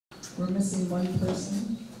We're missing one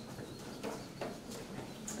person.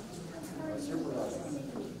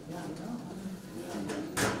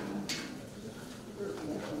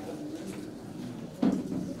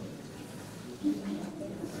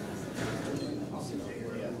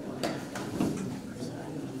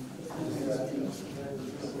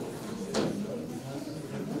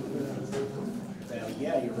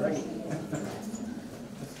 Yeah, you're right.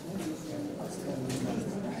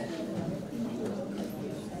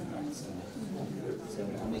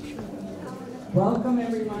 Welcome,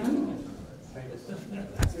 everyone.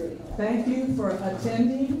 Thank you for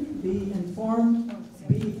attending. Be informed,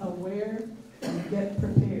 be aware, and get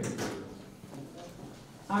prepared.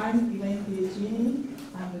 I'm Elaine Biagini.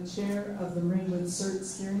 I'm the chair of the Marinwood Cert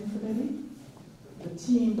Steering Committee, the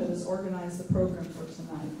team that has organized the program for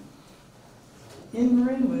tonight. In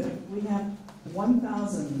Marinwood, we have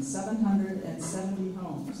 1,770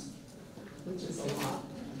 homes, which is a lot.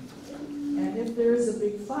 And if there is a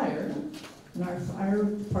big fire, and our fire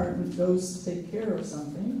department goes to take care of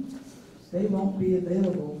something, they won't be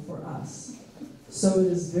available for us. So it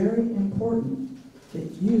is very important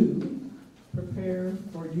that you prepare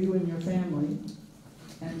for you and your family,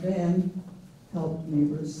 and then help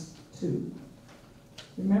neighbors too.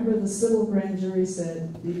 Remember, the civil grand jury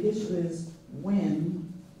said the issue is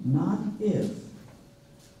when, not if,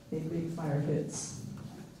 a big fire hits.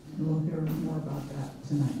 And we'll hear more about that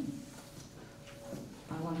tonight.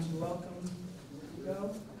 I want to welcome,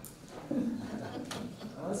 go.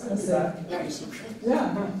 I was going to say,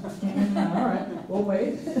 yeah, all right, we'll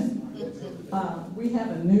wait. We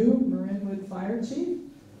have a new Marinwood Fire Chief,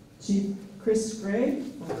 Chief Chris Gray,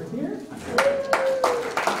 over here.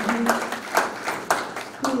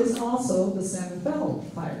 He is also the Santa Fe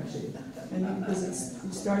Fire Chief. And you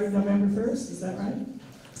started November 1st, is that right?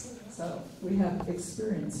 So we have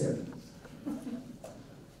experience here.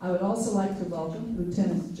 I would also like to welcome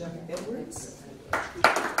Lieutenant Jeff Edwards.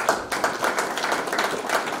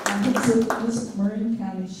 And he's with the Marin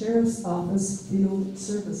County Sheriff's Office Field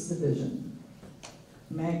Service Division.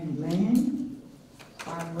 Maggie Lane,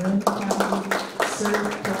 our Marin County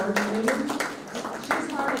Cert Coordinator. She's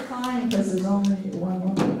hard to find because there's only one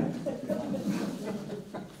woman.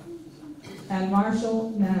 And Marshall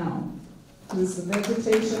Now, who is the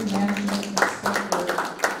Vegetation Management Inspector in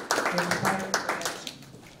Fire Protection.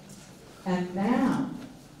 And now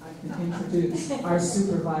I can introduce our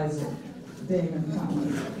Supervisor, Damon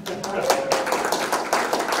Connolly.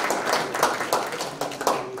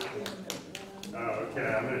 Okay,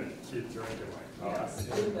 I'm going to keep drinking my coffee.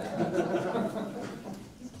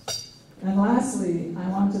 And lastly, I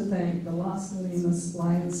want to thank the Las Colinas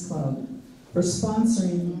Lions Club for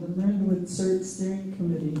sponsoring the Marinwood Cert Steering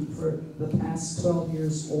Committee for the past 12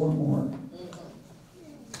 years or more.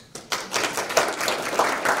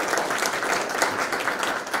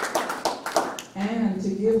 And to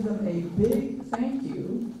give them a big thank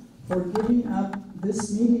you for giving up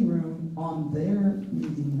this meeting room on their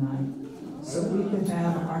meeting night so we could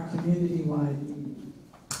have our community-wide meeting.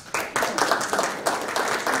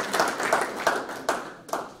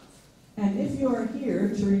 And if you are here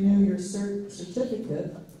to renew your CERT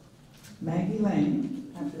certificate, Maggie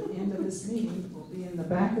Lane, at the end of this meeting, will be in the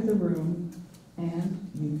back of the room, and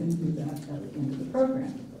you can do that at the end of the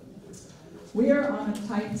program. We are on a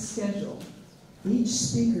tight schedule. Each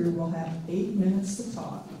speaker will have 8 minutes to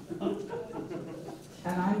talk, and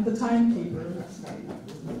I'm the timekeeper,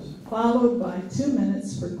 followed by 2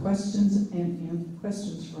 minutes for questions and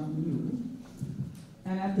questions from you.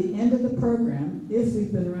 And at the end of the program, if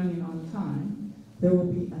we've been running on time, there will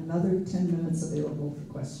be another 10 minutes available for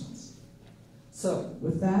questions. So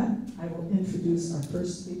with that, I will introduce our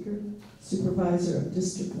first speaker, Supervisor of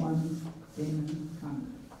District 1, Damon Connolly.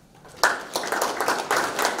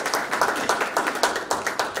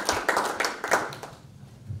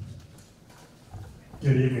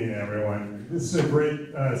 Good evening, everyone. This is a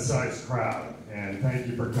great sized crowd, and thank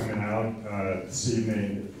you for coming out this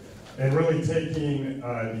evening and really taking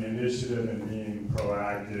the initiative and being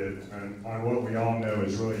proactive on what we all know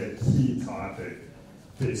is really a key topic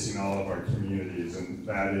facing all of our communities, and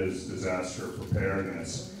that is disaster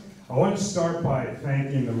preparedness. I want to start by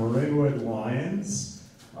thanking the Marinwood Lions,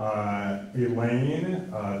 Elaine,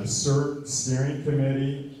 the CERT Steering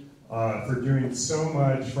Committee, for doing so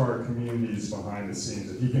much for our communities behind the scenes.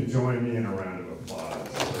 If you can join me in a round of applause.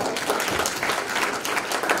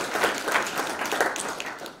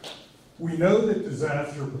 We know that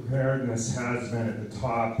disaster preparedness has been at the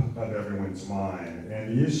top of everyone's mind,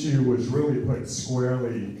 and the issue was really put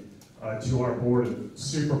squarely to our Board of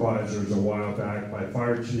Supervisors a while back by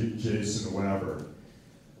Fire Chief Jason Weber.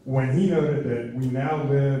 when he noted that we now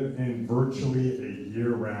live in virtually a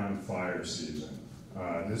year-round fire season.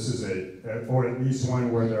 This is or at least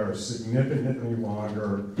one where there are significantly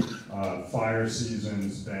longer fire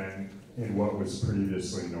seasons than in what was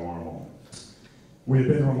previously normal. We've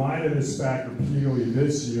been reminded of this fact repeatedly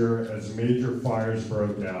this year as major fires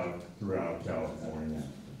broke out throughout California.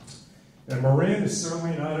 And Marin is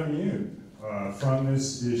certainly not immune from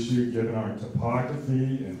this issue given our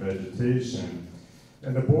topography and vegetation.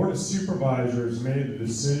 And the Board of Supervisors made the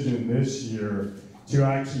decision this year to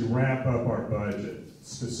actually ramp up our budget,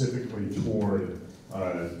 specifically toward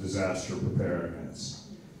disaster preparedness.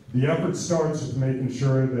 The effort starts with making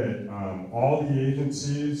sure that all the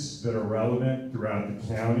agencies that are relevant throughout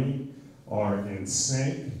the county are in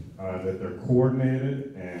sync, that they're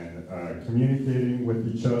coordinated and communicating with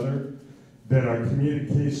each other, that our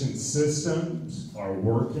communication systems are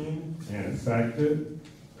working and effective,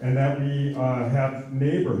 and that we have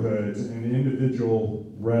neighborhoods and individual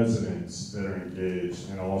residents that are engaged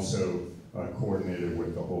and also coordinated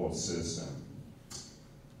with the whole system.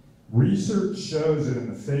 Research shows that in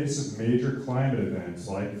the face of major climate events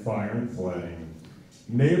like fire and flooding,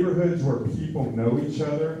 neighborhoods where people know each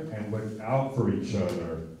other and look out for each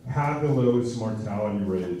other have the lowest mortality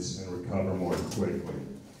rates and recover more quickly.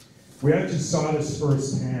 We actually saw this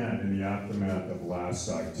firsthand in the aftermath of last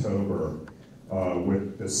October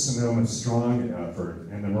with the Sonoma Strong effort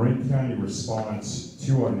and the Marin County response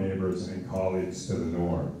to our neighbors and colleagues to the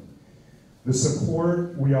north. The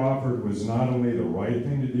support we offered was not only the right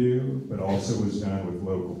thing to do, but also was done with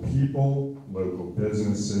local people, local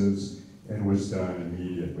businesses, and was done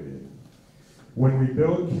immediately. When we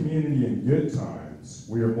build community in good times,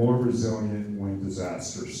 we are more resilient when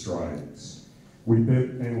disaster strikes. We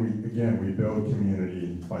build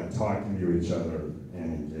community by talking to each other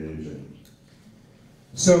and engaging.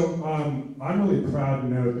 So I'm really proud to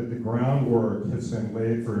note that the groundwork has been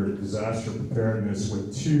laid for disaster preparedness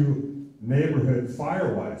with 2 neighborhood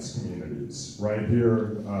Firewise communities right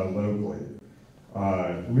here locally.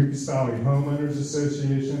 Lucas Valley Homeowners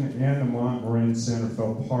Association and the Marin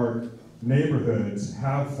Centerville Park neighborhoods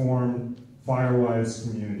have formed Firewise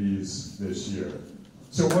communities this year.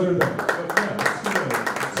 So what are they? I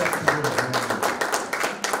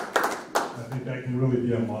think that can really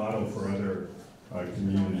be a model for other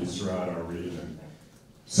communities throughout our region.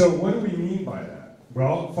 So what do we mean by that?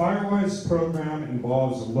 Well, Firewise program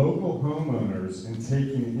involves local homeowners in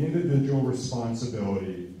taking individual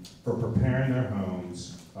responsibility for preparing their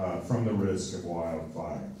homes from the risk of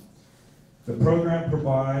wildfire. The program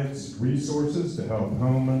provides resources to help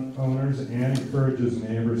homeowners and encourages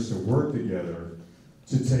neighbors to work together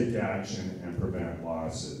to take action and prevent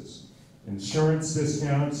losses. Insurance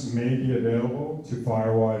discounts may be available to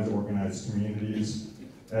Firewise organized communities,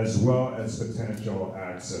 as well as potential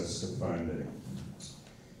access to funding.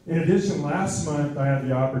 In addition, last month I had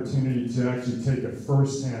the opportunity to actually take a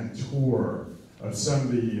first-hand tour of some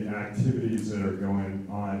of the activities that are going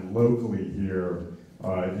on locally here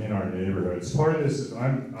in our neighborhoods. Part of this is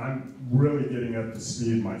I'm really getting up to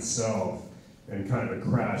speed myself and kind of a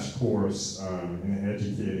crash course in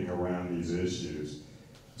educating around these issues.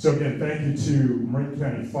 So again, thank you to Marin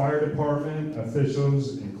County Fire Department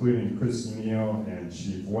officials, including Christy Neal and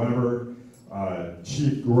Chief Weber.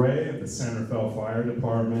 Chief Gray of the Centerville Fire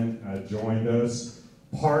Department joined us.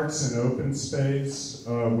 Parks and Open Space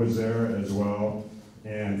was there as well,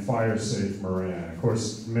 and Fire Safe Marin. Of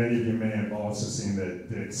course, many of you may have also seen that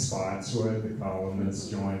Dick Spotswood, the columnist,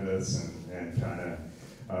 joined us and kind of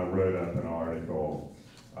wrote up an article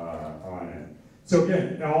on it. So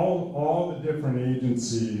again, all the different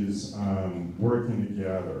agencies working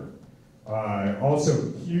together.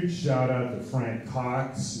 Also, huge shout out to Frank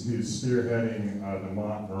Cox, who's spearheading the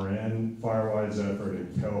Marin Firewise effort,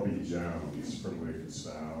 and Kelby Jones from Lucas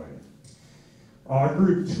Valley. Our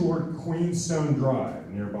group toured Queenstone Drive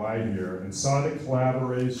nearby here and saw the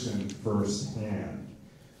collaboration firsthand.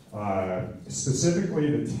 Specifically,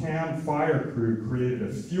 the TAM fire crew created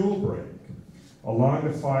a fuel break along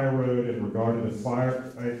the fire road in regard to the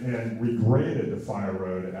fire, and regraded the fire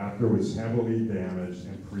road after it was heavily damaged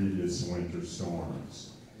in previous winter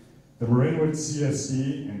storms. The Marinwood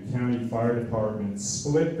CSD and County Fire Departments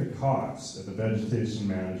split the cost of the vegetation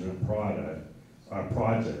management project,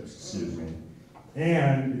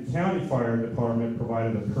 and the County Fire Department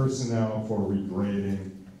provided the personnel for regrading,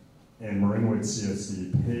 and Marinwood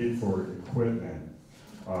CSD paid for equipment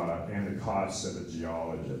and the cost of a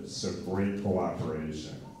geologist, so great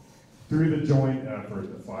cooperation. Through the joint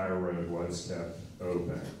effort, the fire road was kept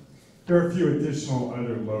open. There are a few additional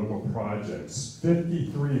other local projects.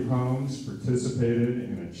 53 homes participated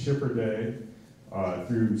in a chipper day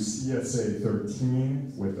through CSA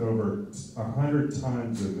 13 with over 100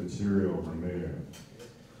 tons of material removed.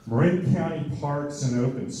 Marin County Parks and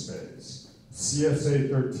Open Space, CSA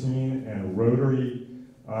 13 and Rotary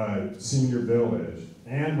Senior Village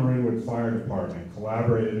and Marinwood Fire Department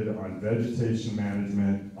collaborated on vegetation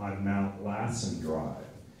management on Mount Lassen Drive,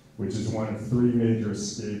 which is one of 3 major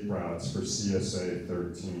escape routes for CSA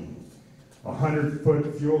 13. A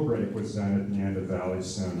 100-foot fuel break was done at the end of Valley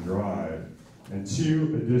Stone Drive, and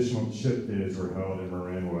 2 additional chip days were held in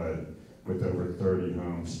Marinwood with over 30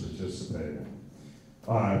 homes participating.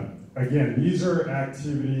 Again, these are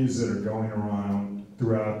activities that are going around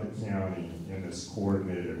throughout the county in this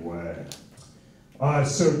coordinated way.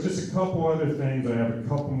 So just a couple other things. I have a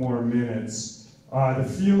couple more minutes. The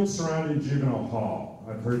field surrounding Juvenile Hall.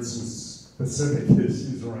 I've heard some specific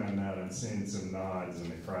issues around that. I'm seeing some nods in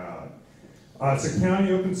the crowd. So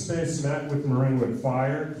County Open Space met with Marinwood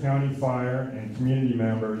Fire, County Fire, and community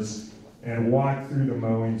members and walked through the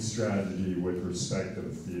mowing strategy with respect to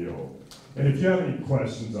the field. And if you have any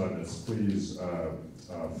questions on this, please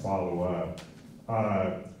follow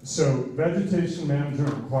up. So vegetation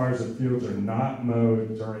management requires that fields are not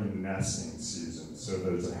mowed during nesting season. So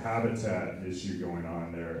there's a habitat issue going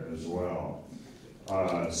on there as well.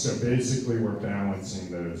 So basically we're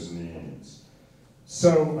balancing those needs.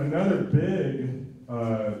 So another big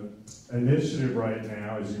initiative right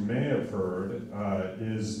now, as you may have heard,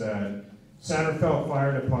 is that San Rafael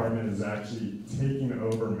Fire Department is actually taking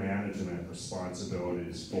over management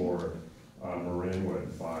responsibilities for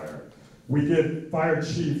Marinwood Fire. We give Fire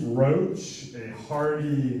Chief Roach a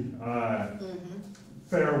hearty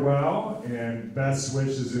farewell and best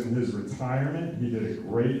wishes in his retirement. He did a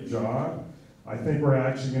great job. I think we're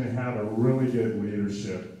actually going to have a really good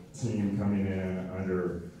leadership team coming in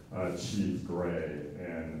under Chief Gray,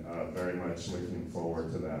 and very much looking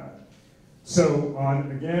forward to that. So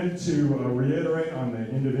again, to reiterate on the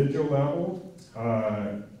individual level,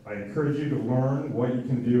 I encourage you to learn what you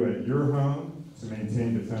can do at your home to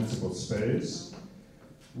maintain defensible space.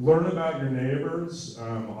 Learn about your neighbors.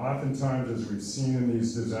 Oftentimes, as we've seen in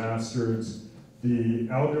these disasters, the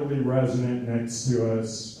elderly resident next to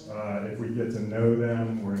us, if we get to know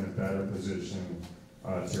them, we're in a better position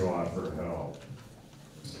to offer help.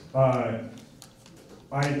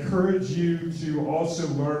 I encourage you to also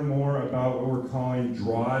learn more about what we're calling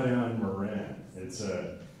Drawdown Marin. It's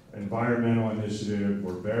an environmental initiative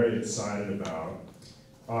we're very excited about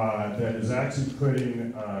that is actually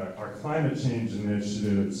putting our climate change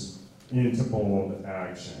initiatives into bold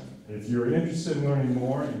action. If you're interested in learning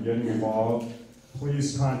more and getting involved,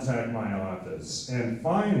 please contact my office. And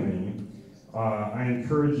finally, I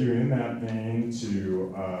encourage you in that vein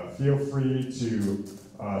to feel free to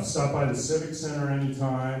stop by the Civic Center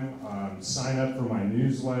anytime, sign up for my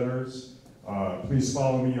newsletters. Please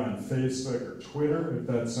follow me on Facebook or Twitter if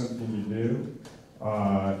that's something you do.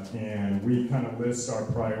 And we kind of list our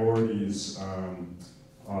priorities on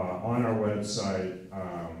our website.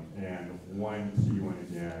 And one key one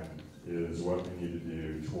again is what we need to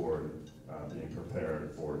do toward being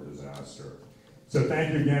prepared for disaster. So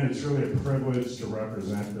thank you again. It's really a privilege to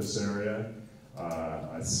represent this area.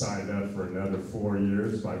 I signed up for another 4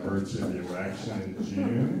 years by virtue of the election in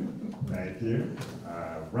June. Thank you.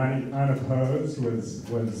 Running unopposed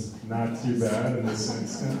was not too bad in this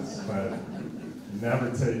instance, but never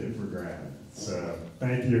take it for granted. So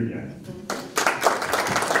thank you again.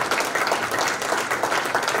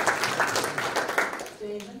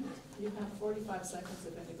 Damon, you have 45 seconds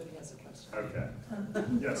if anybody has a question. Okay.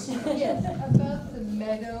 Yes, ma'am. Yes, about the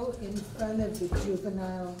meadow in front of the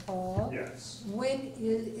juvenile hall. Yes.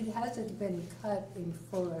 It hasn't been cut in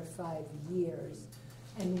 4 or 5 years.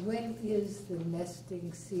 And when is the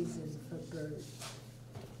nesting season for birds?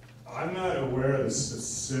 I'm not aware of the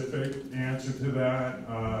specific answer to that.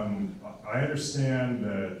 I understand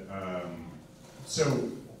that, so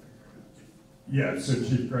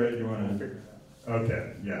Chief Gray, you want to?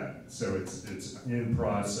 Okay, yeah, so it's in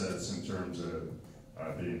process in terms of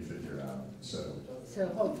being figured out, so. So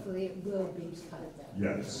hopefully it will be cut.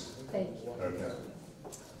 Yes. Thank you. Okay.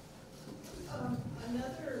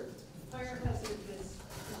 Another fire hazard that's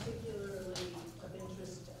particularly of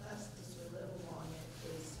interest to us as we live along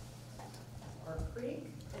it is our creek,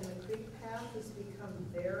 and the creek path has become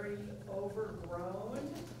very overgrown.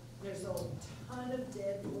 There's a ton of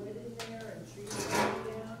dead wood in there and trees coming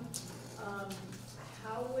down.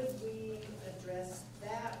 How would we address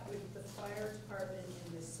that with the fire department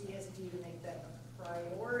and the CSD to make that a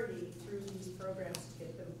priority through these programs to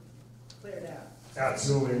get them cleared out?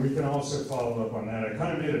 Absolutely. We can also follow up on that. I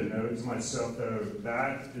kind of made a note to myself, though,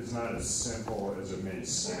 that is not as simple as it may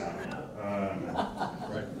sound.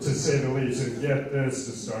 to say the least. And get this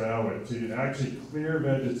to start out with, to actually clear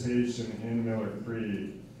vegetation in Miller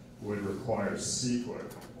Creek would require CEQA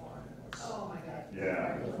compliance. Oh, my God.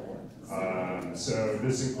 Yeah. So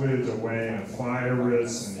this includes a weighing of fire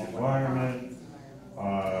risks in the environment.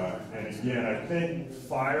 And again, I think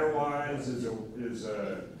FireWise is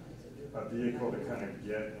a vehicle to kind of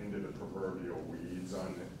get into the proverbial weeds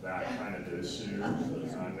on that kind of issue,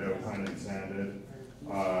 no pun intended.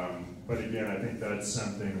 But again, I think that's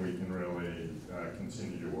something we can really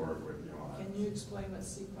continue to work with you on. Can you explain what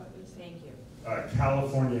CEQA is? Thank you.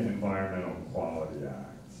 California Environmental Quality Act.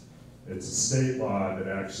 It's a state law that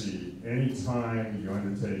actually, anytime you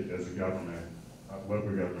undertake as a government, local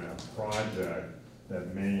government, a project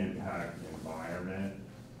that may impact the environment,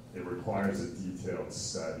 it requires a detailed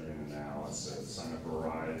study and analysis on a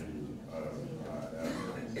variety of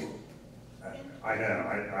evidence. I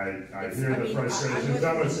know, I hear the frustrations.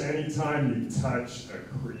 Almost any time you touch a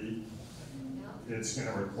creek, it's going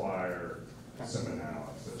to require some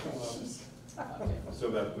analysis. So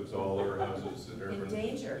that puts all our houses that are In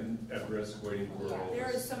danger. at risk, waiting for all There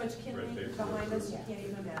is this so much kindling red tape. behind us, you can't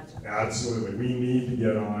even imagine. Absolutely, we need to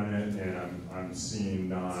get on it, and I'm seeing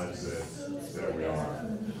nods that we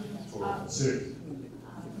are. Sue.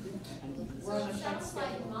 So it sounds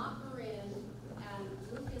like Marin and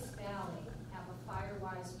Lucas Valley have a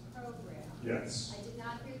FireWise program. Yes. I did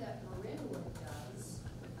not hear that Marinwood does.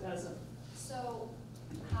 Doesn't. So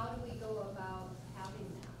how do we go about having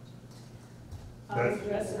that? I'll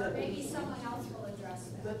address Or it. maybe someone else will address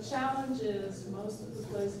The that. challenge is most of the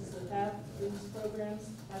places that have these programs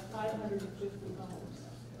have 550 homes.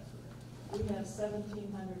 We have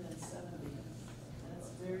 1,770, and it's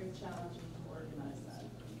very challenging to organize that.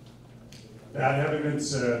 That having been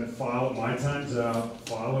said, my time's out,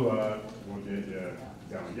 follow up, we'll get you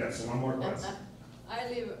going. Yes, one more question. I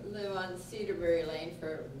live on Cedarberry Lane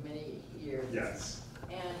for many years. Yes.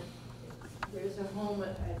 And there's a home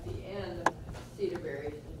at the end of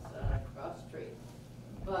Cedarberry, it's cross street.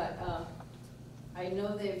 But I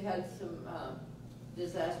know they've had some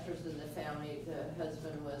disasters in the family. The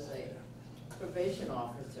husband was a probation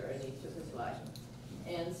officer and he took his life.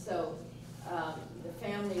 And so the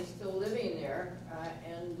family's still living there,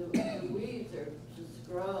 and the weeds are just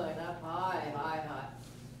growing up high,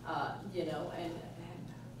 you know, and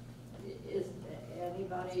is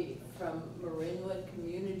anybody from Marinwood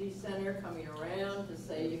Community Center coming around to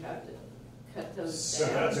say you have to cut those So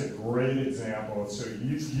down? that's a great example. So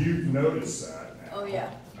you've noticed that now. Oh,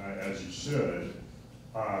 yeah. As you should.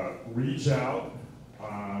 Reach out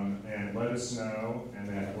and let us know, and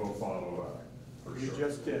then we'll follow up. For You sure.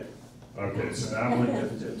 just did. Okay, so that one. To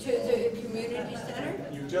the community center?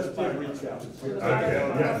 You just did reach out. Okay, The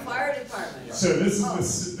yeah. fire department? So this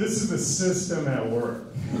is the system at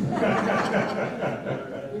work.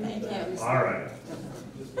 Thank you. All right.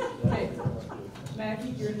 Hey, Maggie,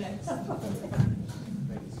 you're next.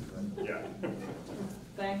 Yeah.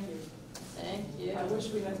 Thank you. Thank you. I wish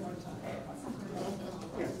we had more time.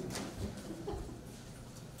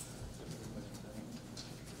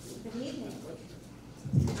 Good evening.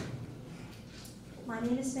 My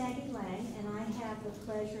name is Maggie Lang, and I have the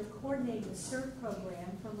pleasure of coordinating the Cert program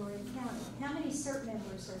for Marin County. How many Cert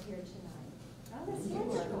members are here tonight? Oh, that's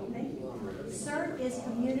wonderful. Thank you. Cert is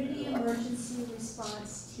Community Emergency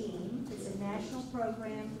Response Team. It's a national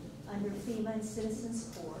program under FEMA and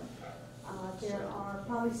Citizens Corps. There are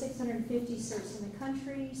probably 650 Certs in the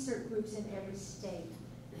country, Cert groups in every state.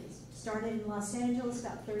 It started in Los Angeles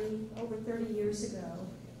about over 30 years ago.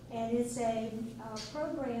 And it's a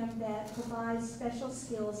program that provides special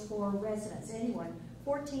skills for residents. Anyone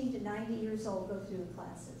 14 to 90 years old go through the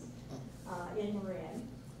classes in Marin.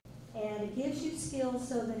 And it gives you skills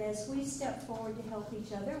so that as we step forward to help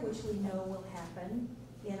each other, which we know will happen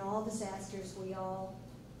in all disasters, we all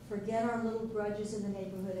forget our little grudges in the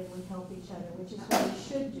neighborhood and we help each other, which is what we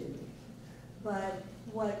should do. But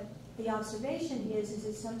what the observation is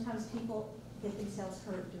that sometimes people get themselves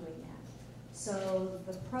hurt doing that. So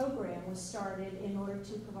the program was started in order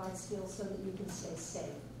to provide skills so that you can stay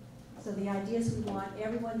safe. So the idea is we want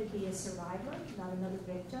everyone to be a survivor, not another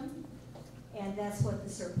victim, and that's what the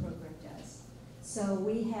CERT program does. So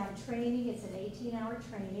we have training, it's an 18-hour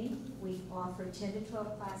training. We offer 10 to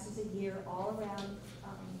 12 classes a year all around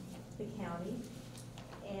the county,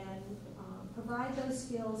 and provide those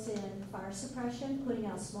skills in fire suppression, putting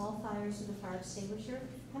out small fires with a fire extinguisher.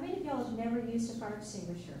 How many of y'all have never used a fire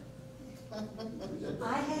extinguisher?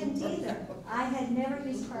 I hadn't either. I had never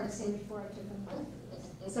used a fire extinguisher before I took them home.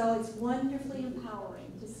 So it's wonderfully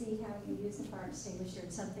empowering to see how you use a fire extinguisher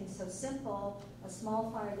in something so simple, a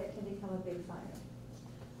small fire that can become a big fire.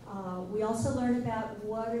 We also learn about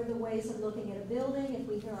what are the ways of looking at a building if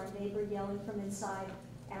we hear our neighbor yelling from inside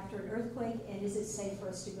after an earthquake, and is it safe for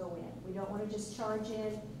us to go in? We don't want to just charge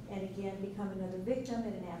in and again become another victim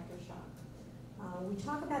in an aftershock. We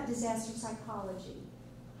talk about disaster psychology.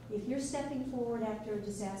 If you're stepping forward after a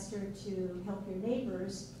disaster to help your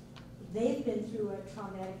neighbors, they've been through a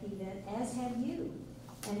traumatic event, as have you.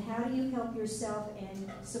 And how do you help yourself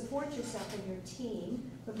and support yourself and your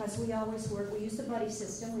team? Because we always work, we use the buddy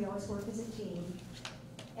system, we always work as a team,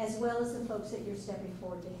 as well as the folks that you're stepping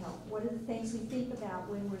forward to help. What are the things we think about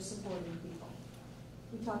when we're supporting people?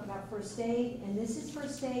 We talk about first aid, and this is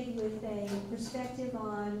first aid with a perspective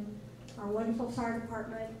on our wonderful fire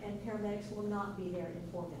department and paramedics will not be there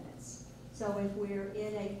in 4 minutes. So if we're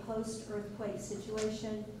in a post-earthquake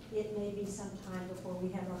situation, it may be some time before we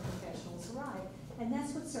have our professionals arrive. And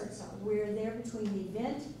that's what certs are. We're there between the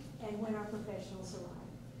event and when our professionals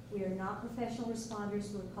arrive. We are not professional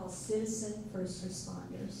responders, we're called citizen first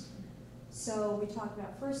responders. So we talk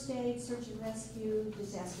about first aid, search and rescue,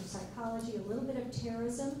 disaster psychology, a little bit of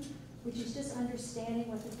terrorism, which is just understanding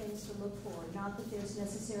what the things to look for. Not that there's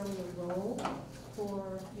necessarily a role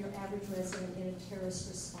for your average resident in a terrorist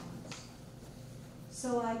response.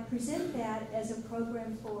 So I present that as a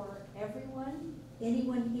program for everyone.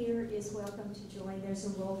 Anyone here is welcome to join. There's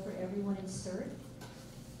a role for everyone in CERT.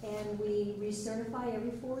 And we recertify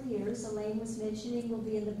every 4 years. Elaine was mentioning we'll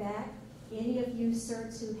be in the back. Any of you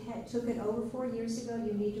CERTs who took it over 4 years ago,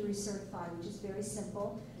 you need to recertify, which is very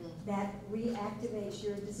simple. That reactivates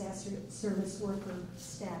your disaster service worker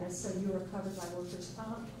status, so you are covered by workers'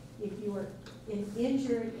 comp. If you are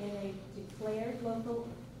injured in a declared local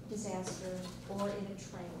disaster or in a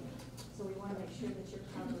training. So we want to make sure that you're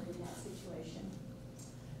covered in that situation.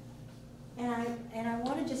 And I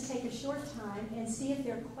want to just take a short time and see if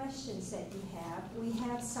there are questions that you have. We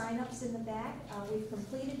have sign-ups in the back. We've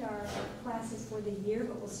completed our classes for the year,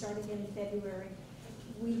 but we'll start again in February.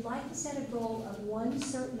 We'd like to set a goal of 1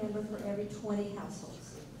 CERT member for every 20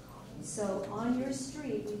 households. So on your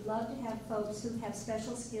street, we'd love to have folks who have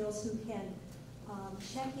special skills who can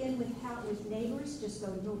check in with neighbors. Just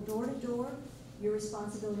go door to door. Your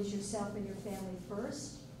responsibility is yourself and your family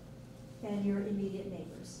first, and your immediate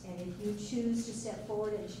neighbors. And if you choose to step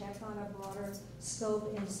forward and check on a broader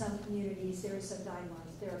scope in some communities, there are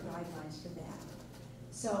guidelines for that.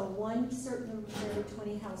 So 1 CERT member for every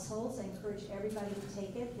 20 households. I encourage everybody to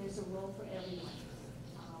take it. There's a role for everyone.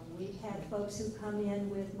 We've had folks who come in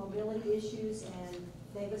with mobility issues, and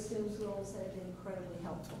they've assumed roles that have been incredibly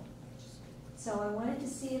helpful. So I wanted to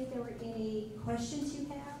see if there were any questions you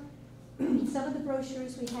have. Some of the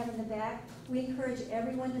brochures we have in the back, we encourage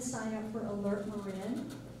everyone to sign up for Alert Marin,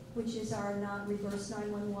 which is our reverse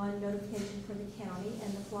 911 notification for the county,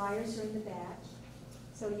 and the flyers are in the back.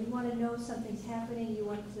 So you want to know something's happening, you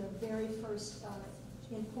want the very first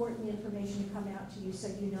important information to come out to you so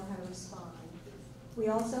you know how to respond. We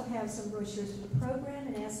also have some brochures for the program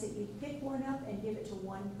and ask that you pick one up and give it to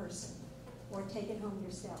one person or take it home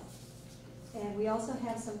yourself. And we also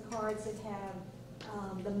have some cards that have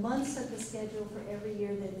the months of the schedule for every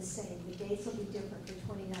year. They're the same. The dates will be different for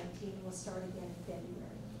 2019. We'll start again in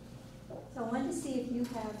February. So I wanted to see if you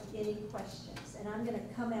have any questions, and I'm going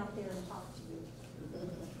to come out there and talk to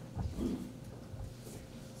you.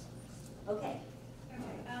 Okay.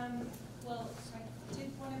 Well, I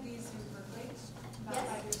did one of these in Berkeley about Yes,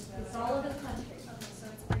 5 years ago. it's all over the country. Okay, so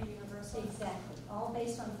it's pretty universal. Exactly. All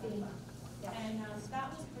based on FEMA. Yep. And that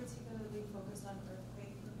was particularly focused on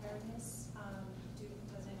earthquake preparedness.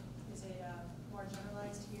 Is it more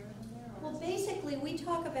generalized here and there? Or Well, basically, we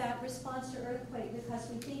talk about response to earthquake because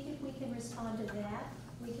we think if we can respond to that,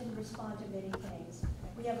 we can respond to many things.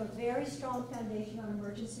 We have a very strong foundation on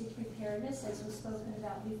emergency preparedness, as was spoken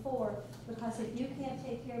about before, because if you can't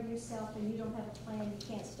take care of yourself and you don't have a plan, you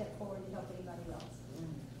can't step forward and help anybody else.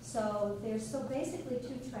 So there's basically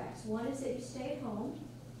 2 tracks. One is that you stay at home,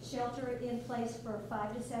 shelter in place for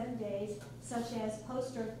 5 to 7 days, such as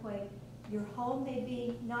post-earthquake. Your home may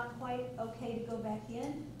be not quite okay to go back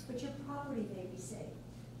in, but your property may be safe.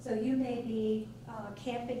 So you may be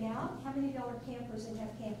camping out. How many of y'all are campers and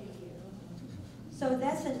have camping gear? So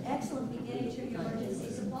that's an excellent beginning to your emergency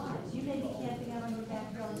supplies. You may be camping out on your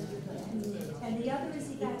backyard. And the other is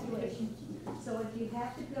evacuation. So if you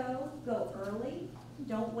have to go early.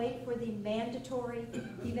 Don't wait for the mandatory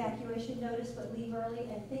evacuation notice, but leave early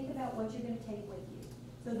and think about what you're going to take with you.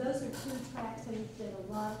 So those are 2 tracks that we spend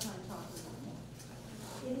a lot of time talking about.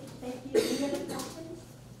 Thank you. Any other questions?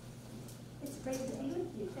 It's great to be with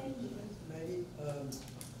you. Thank you. Maggie,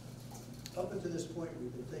 up until this point,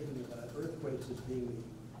 we've been thinking about earthquakes as being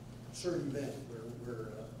the CERT event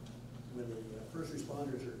where when the first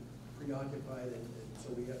responders are preoccupied, and so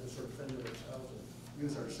we have to sort of fend for ourselves and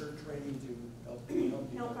use our CERT training to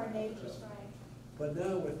Help our neighbors, right? But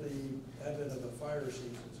now with the advent of the fire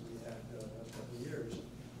seasons we had the last couple of years,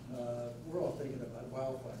 we're all thinking about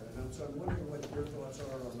wildfire. And so I'm wondering what your thoughts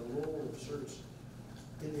are on the role of CERTs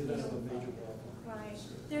in the event of a major wildfire. Right.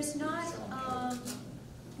 There's not,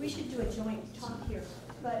 we should do a joint talk here,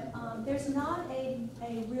 but there's not a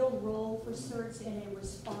real role for CERTs in a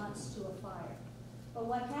response to a fire. But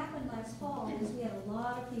what happened last fall is we had a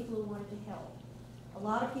lot of people who wanted to help. A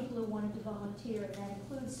lot of people who wanted to volunteer, and that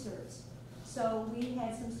includes CERTs. So we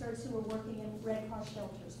had some CERTs who were working in Red Cross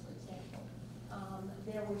shelters, for example.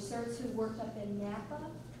 There were CERTs who worked up in Napa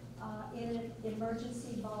in an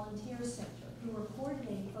emergency volunteer center who were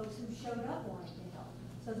coordinating folks who showed up wanting to help.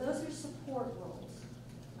 So those are support roles.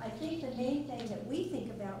 I think the main thing that we think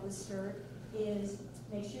about with CERT is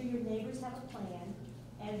make sure your neighbors have a plan,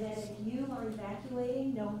 and that if you are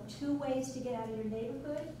evacuating, know 2 ways to get out of your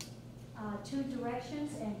neighborhood, 2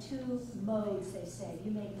 directions and 2 modes, they say.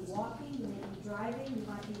 You may be walking, you may be driving, you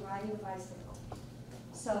might be riding a bicycle.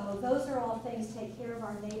 So those are all things, take care of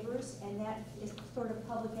our neighbors, and that is sort of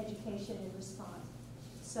public education in response.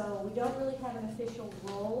 So we don't really have an official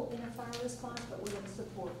role in a fire response, but we're in a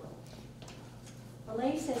support role.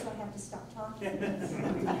 Elaine says I have to stop talking.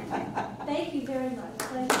 Thank you very much.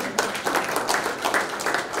 Thank you.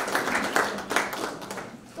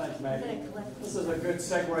 Thanks, Maggie. This is a good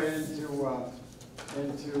segue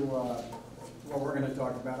into what we're going to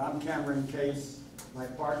talk about. I'm Cameron Case, my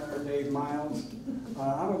partner Dave Miles.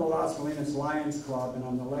 I'm with the Las Colinas Lions Club, and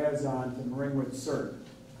I'm the liaison to Marinwood Cert.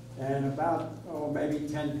 And about, maybe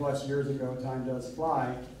 10 plus years ago, time does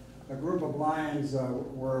fly, a group of Lions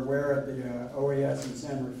were aware at the OAS in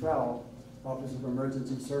San Rafael, Office of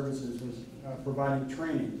Emergency Services, was providing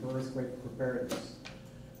training for earthquake preparedness.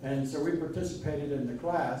 And so we participated in the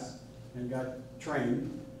class and got trained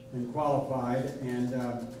and qualified,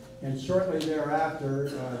 and shortly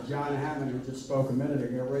thereafter, John Hammond, who just spoke a minute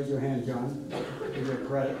ago, raise your hand, John, give you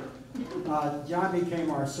credit. John became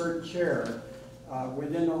our CERT chair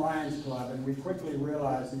within the Lions Club, and we quickly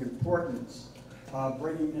realized the importance of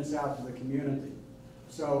bringing this out to the community.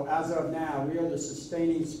 So as of now, we are the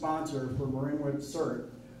sustaining sponsor for Marinwood Cert,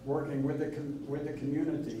 working with the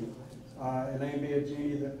community. Elaine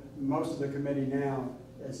Biagini, most of the committee now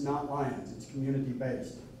is not Lions, it's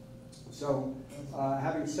community-based. So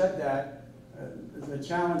having said that, the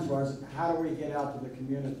challenge was, how do we get out to the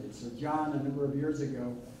community? So John, a number of years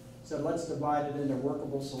ago, said, let's divide it into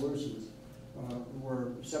workable solutions. We're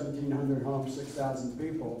 1,700 homes, 6,000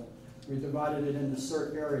 people. We divided it into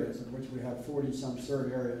CERT areas, of which we have 40-some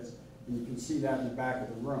CERT areas, and you can see that in the back of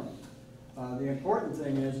the room. The important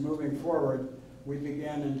thing is, moving forward, we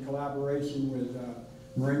began in collaboration with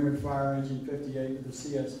Marinwood Fire Engine 58 with the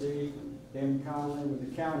CSD, Damon Connolly with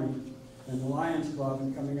the county, and the Lions Club,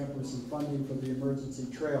 and coming up with some funding for the emergency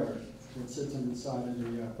trailer that sits on the side of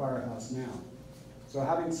the firehouse now. So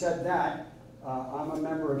having said that, I'm a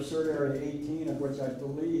member of CERT Area 18, of which I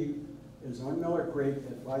believe is on Miller Creek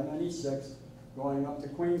at 596, going up to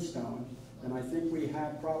Queenstone, and I think we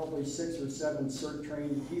have probably 6 or 7 CERT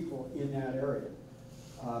trained people in that area.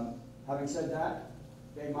 Having said that,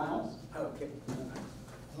 Dave Miles? Okay.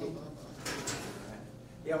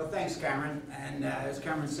 Yeah, well, thanks, Cameron. And as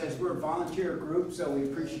Cameron says, we're a volunteer group, so we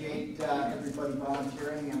appreciate everybody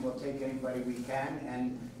volunteering, and we'll take anybody we can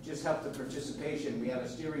and just help the participation. We have a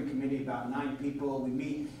steering committee, about 9 people. We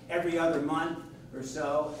meet every other month or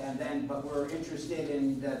so, and then, but we're interested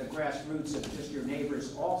in the grassroots of just your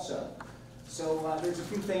neighbors also. So there's a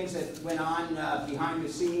few things that went on behind the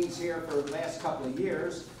scenes here for the last couple of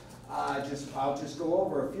years. I'll just go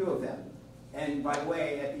over a few of them. And by the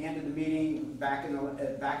way, at the end of the meeting, back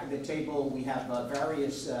of the table, we have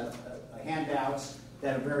various handouts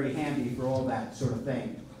that are very handy for all that sort of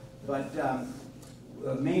thing. But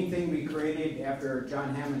the main thing we created after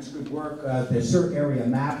John Hammond's good work, the CERT area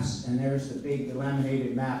maps, and there's the big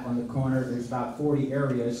laminated map on the corner. There's about 40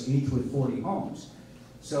 areas, each with 40 homes.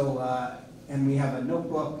 So, and we have a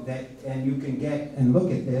notebook that, and you can get and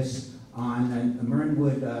look at this on the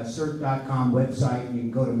MarinwoodCert.com website. You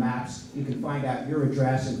can go to maps. You can find out your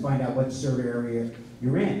address and find out what CERT area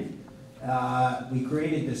you're in. We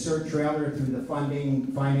created the CERT trailer through the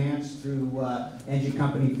finance through Engine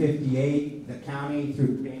Company 58, the county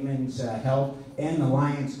through Damon's help, and the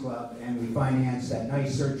Lions Club, and we financed that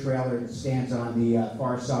nice CERT trailer that stands on the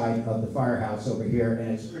far side of the firehouse over here,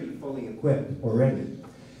 and it's pretty fully equipped already.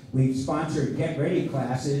 We've sponsored Get Ready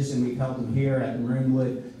classes, and we've held them here at the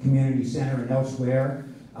Marinwood Community Center and elsewhere.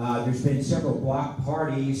 There's been several block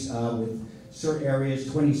parties with Cert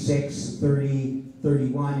areas 26, 30,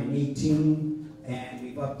 31, and 18, and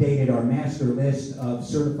we've updated our master list of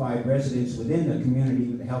certified residents within the community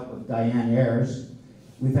with the help of Diane Ayers.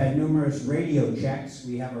 We've had numerous radio checks.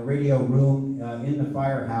 We have a radio room in the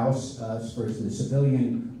firehouse for the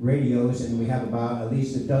civilian radios, and we have about at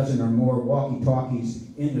least a dozen or more walkie-talkies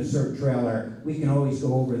in the Cert trailer. We can always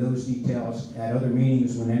go over those details at other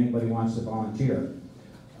meetings when anybody wants to volunteer.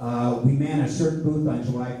 We man a Cert booth on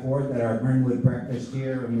July 4th at our Marinwood breakfast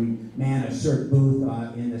here, and we man a Cert booth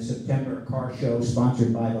in the September car show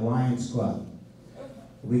sponsored by the Lions Club.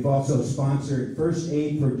 We've also sponsored First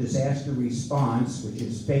Aid for Disaster Response, which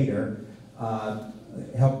is FADER,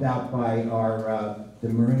 helped out by our the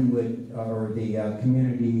Marinwood or the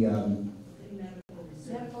community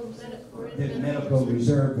medical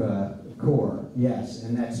reserve corps. Yes,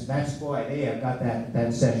 and that's boy, they have got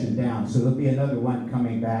that session down. So there'll be another one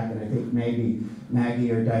coming back, and I think maybe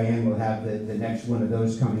Maggie or Diane will have the next one of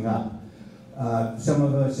those coming up. Some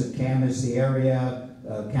of us have canvassed the area.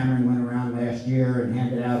 Cameron went around last year and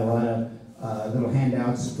handed out a lot of little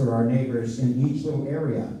handouts for our neighbors in each little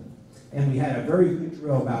area. And we had a very good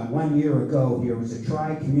drill about 1 year ago here. It was a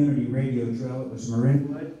tri-community radio drill. It was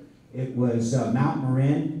Marinwood, it was Mount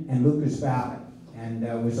Marin, and Lucas Valley. And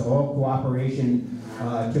it was all cooperation.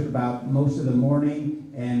 Took about most of the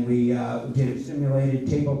morning, and we did a simulated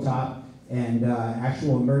tabletop, and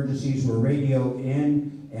actual emergencies were radioed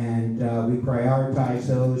in, and we prioritized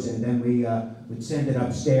those, and then we would send it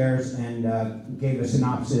upstairs and gave a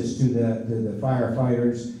synopsis to the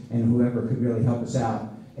firefighters and whoever could really help us out.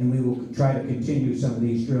 And we will try to continue some of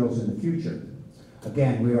these drills in the future.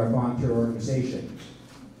 Again, we are a volunteer organization.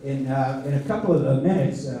 In a couple of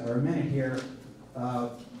minutes, or a minute here,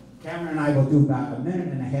 Cameron and I will do about a 1.5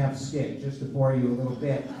 minute skit just to bore you a little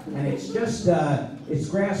bit. And it's just, it's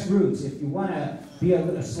grassroots. If you want to be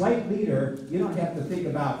a slight leader, you don't have to think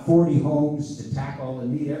about 40 homes to tackle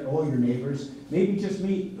and meet all your neighbors. Maybe just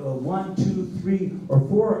meet 1, 2, 3, or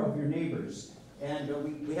 4 of your neighbors. And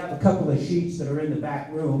we have a couple of sheets that are in the back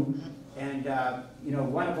room. And you know,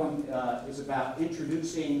 one of them is about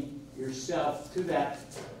introducing yourself to the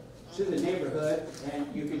neighborhood, and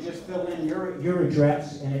you can just fill in your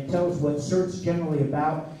address, and it tells what Cert's generally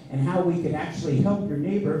about and how we can actually help your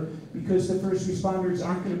neighbor, because the first responders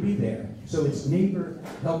aren't going to be there. So it's neighbor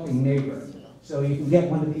helping neighbor. So you can get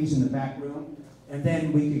one of these in the back room, and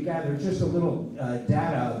then we could gather just a little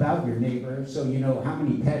data about your neighbor, so you know how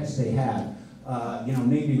many pets they have. You know,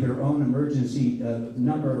 maybe their own emergency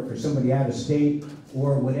number for somebody out of state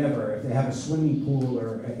or whatever. If they have a swimming pool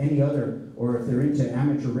or any other, or if they're into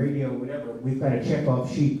amateur radio or whatever, we've got a check-off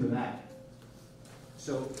sheet for that.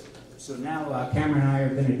 So now Cameron and I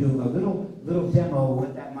are going to do a little demo of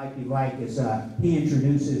what that might be like as he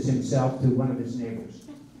introduces himself to one of his neighbors.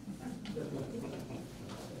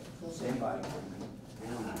 Stand by.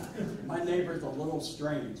 My neighbor's a little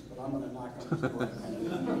strange, but I'm going to knock on his door.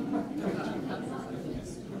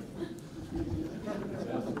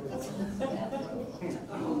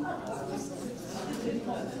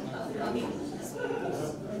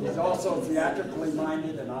 He's also theatrically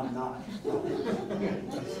minded, and I'm not.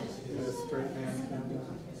 Straight man.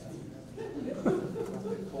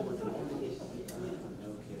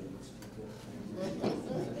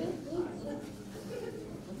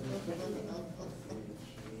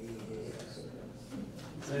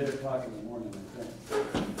 It's 8 o'clock in the morning, I think.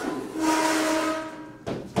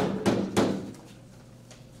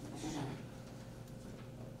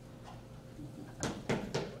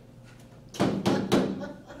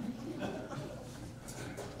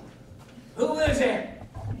 Who is it?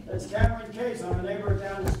 It's Cameron Case. I'm a neighbor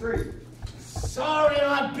down the street. Sorry,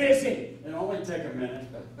 I'm busy. It'll only take a minute.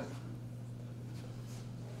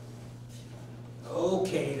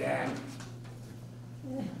 Okay, then.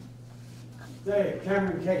 Dave,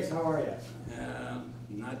 Cameron Case, how are you?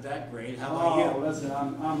 Not that great. How are you? Listen,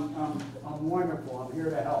 I'm wonderful. I'm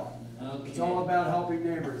here to help. Okay. It's all about helping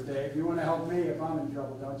neighbors, Dave. You want to help me if I'm in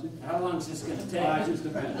trouble, don't you? How long is this going to take? Just a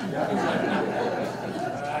minute. All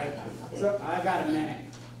right. So I got a minute.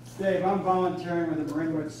 Dave, I'm volunteering with the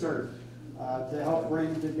Marinwood Cert to help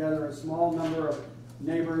bring together a small number of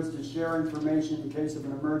neighbors to share information in case of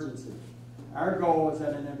an emergency. Our goal is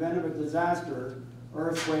that in the event of a disaster,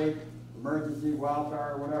 earthquake, emergency,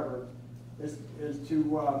 wildfire, whatever, is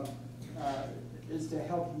to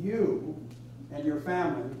help you and your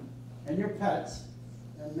family and your pets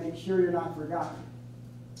and make sure you're not forgotten.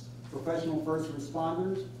 Professional first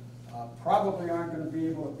responders probably aren't going to be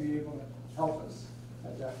able to help us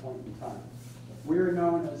at that point in time. We are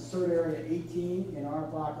known as Cert Area 18 in our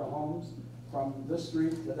block of homes, from this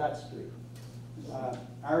street to that street.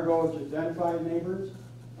 Our goal is to identify neighbors,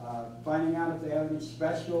 finding out if they have any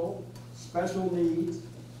special needs,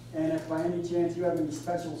 and if by any chance you have any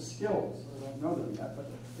special skills. I don't know them yet,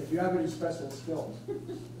 but if you have any special skills,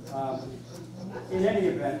 in any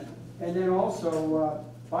event. And then also,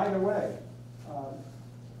 by the way,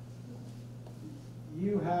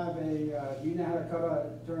 you have do you know how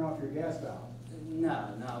to turn off your gas valve?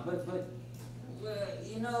 No, but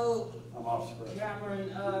you know, I'm off script. Cameron,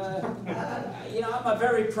 you know, I'm a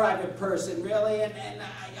very private person, really, and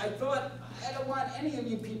I thought I don't want any of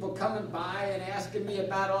you people coming by and asking me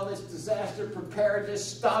about all this disaster preparedness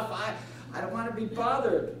stuff. I don't want to be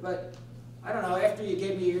bothered, but I don't know, after you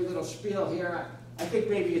gave me your little spiel here, I think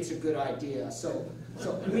maybe it's a good idea. So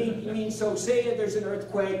say there's an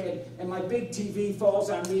earthquake and my big TV falls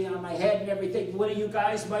on me, on my head and everything. One of you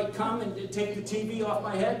guys might come and take the TV off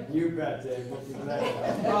my head? You bet, Dave.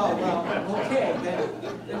 Oh, well, okay, then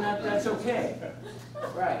that's okay.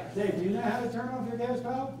 Right. Dave, do you know how to turn off your gas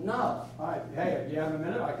valve? No. All right. Hey, do you have a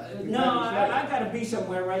minute? No, I got to be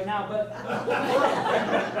somewhere right now, but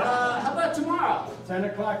how about tomorrow? 10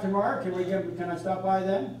 o'clock tomorrow? Can I stop by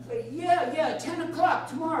then? Yeah, 10 o'clock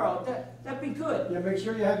tomorrow. That'd be good. Yeah, make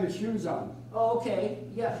sure you have your shoes on. Oh, okay,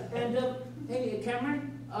 yeah. And, hey,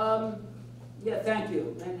 Cameron, yeah, thank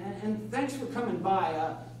you. And thanks for coming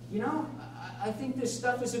by. You know, I think this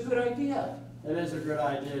stuff is a good idea. It is a good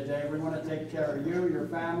idea, Dave. We want to take care of you, your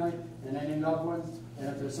family, and any loved ones. And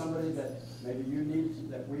if there's somebody that maybe you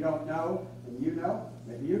need that we don't know, and you know,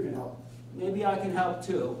 maybe you can help. Maybe I can help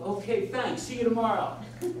too. Okay, thanks. See you tomorrow.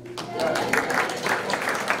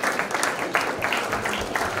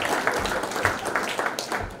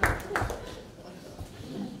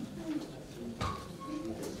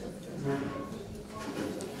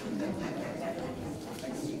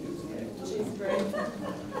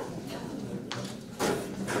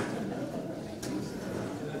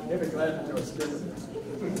 He'll be glad to do a skip with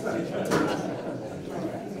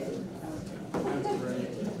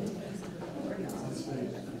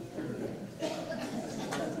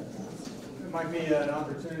It might be an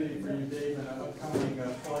opportunity for you, Dave, in an upcoming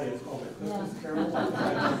play. It's called The Christmas Carol.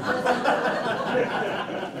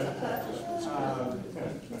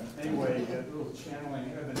 Anyway, a little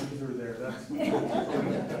channeling Ebenezer there.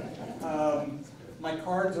 My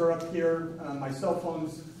cards are up here. My cell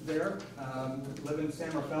phone's there. Live in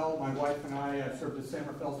San Rafael. My wife and I have served as San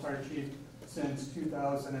Rafael's fire chief since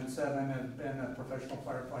 2007 and been a professional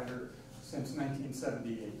firefighter since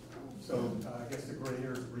 1978. So I guess the gray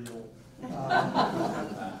hair is real.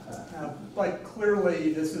 But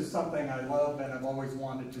clearly this is something I love and I've always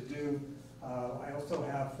wanted to do. I also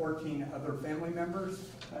have 14 other family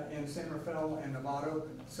members in San Rafael and Novato,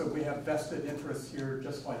 so we have vested interests here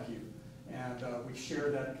just like you, and we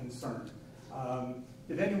share that concern.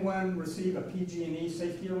 Did anyone receive a PG&E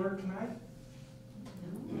safety alert tonight?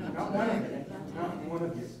 No. Not one of you. Not one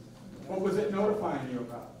of you. What was it notifying you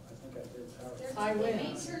about? They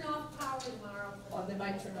may turn off power tomorrow. Well, they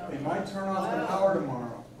might turn off. They might turn off the power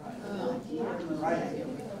tomorrow. Right.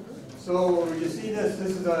 So you see this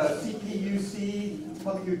is a CPUC,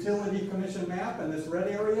 Public Utility Commission map, and this red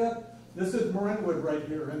area, this is Marinwood right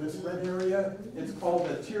here. In this red area, it's called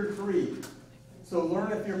the Tier 3. So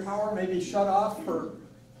learn if your power may be shut off for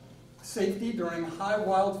safety during high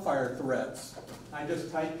wildfire threats. I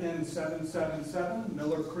just typed in 777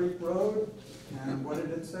 Miller Creek Road, and what did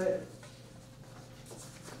it say?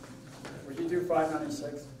 Would you do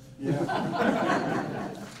 596? Yeah.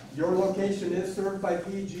 Your location is served by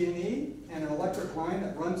PG&E and an electric line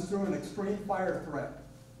that runs through an extreme fire threat.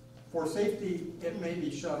 For safety, it may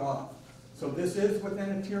be shut off. So this is within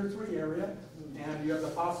a Tier 3 area, and you have the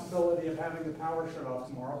possibility of having the power shut off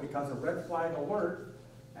tomorrow because a red flag alert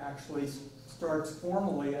actually starts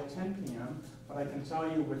formally at 10 p.m. But I can tell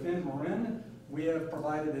you within Marin, we have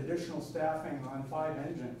provided additional staffing on 5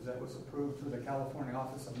 engines that was approved through the California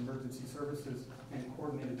Office of Emergency Services and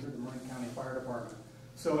coordinated through the Marin County Fire Department.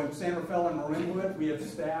 So in San Rafael and Marinwood, we have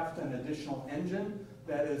staffed an additional engine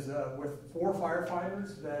that is with 4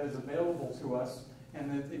 firefighters that is available to us.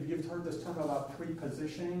 And if you've heard this term about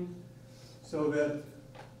pre-positioning, so that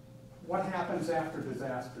what happens after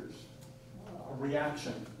disasters? A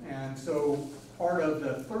reaction. And so part of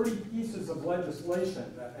the 30 pieces of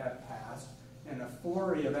legislation that have passed and a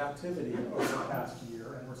flurry of activity over the past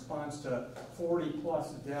year in response to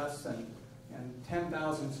 40+ deaths and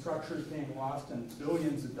 10,000 structures being lost and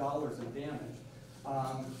billions of dollars in damage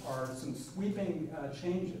are some sweeping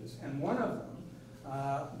changes. And one of them,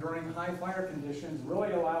 during high fire conditions,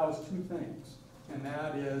 really allows 2 things. And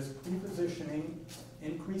that is pre-positioning,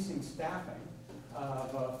 increasing staffing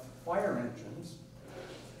of fire engines,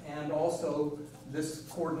 and also this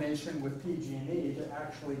coordination with PG&E to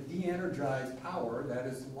actually de-energize power that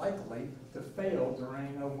is likely to fail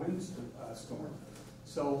during a windstorm.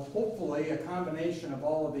 So hopefully a combination of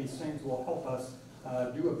all of these things will help us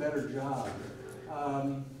do a better job.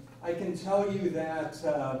 I can tell you that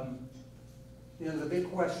the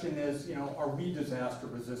big question is, are we disaster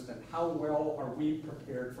resistant? How well are we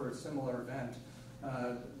prepared for a similar event?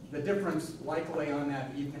 The difference likely on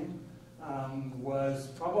that evening was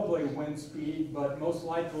probably wind speed, but most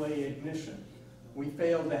likely ignition. We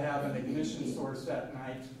failed to have an ignition source that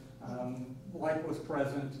night. Light was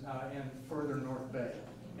present in further North Bay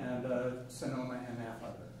and Sonoma and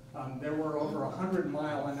Napa. There were over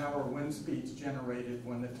 100-mile-an-hour wind speeds generated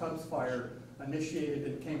when the Tubbs fire initiated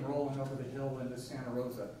and came rolling over the hill into Santa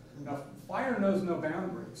Rosa. Now, fire knows no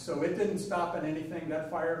boundaries, so it didn't stop at anything.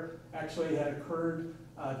 That fire actually had occurred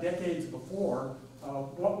decades before.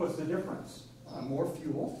 What was the difference? More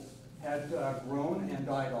fuel had grown and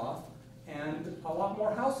died off, and a lot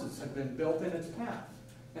more houses had been built in its path.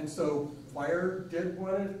 And so fire did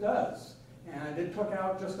what it does, and it took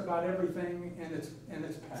out just about everything in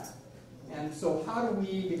its path. And so how do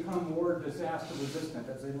we become more disaster resistant?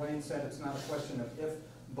 As Elaine said, it's not a question of if,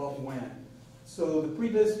 but when. So the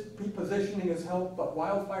pre-positioning has helped, but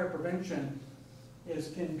wildfire prevention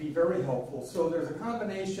can be very helpful. So there's a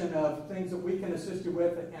combination of things that we can assist you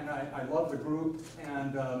with, and I love the group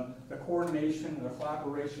and the coordination and the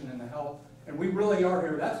collaboration and the help. And we really are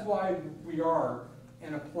here. That's why we are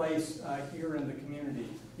in a place here in the community.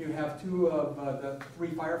 You have two of the 3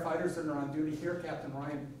 firefighters that are on duty here. Captain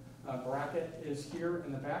Ryan Brackett is here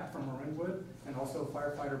in the back from Marinwood, and also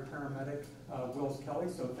firefighter paramedic Wills Kelly.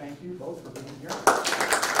 So thank you both for being here.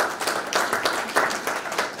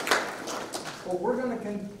 Well, we're going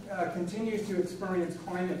to continue to experience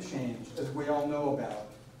climate change, as we all know about.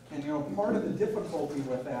 And part of the difficulty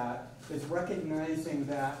with that is recognizing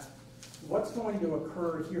that what's going to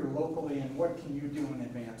occur here locally and what can you do in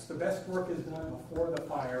advance. The best work is done before the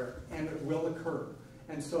fire, and it will occur.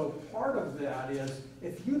 And so part of that is,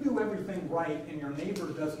 if you do everything right and your neighbor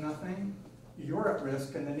does nothing, you're at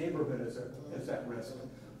risk and the neighborhood is at risk.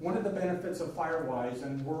 One of the benefits of Firewise,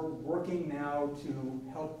 and we're working now to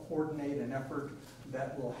help coordinate an effort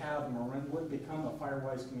that will have Marinwood become a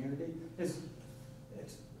Firewise community, is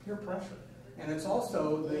it's peer pressure. And it's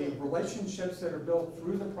also the relationships that are built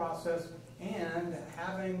through the process and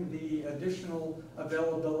having the additional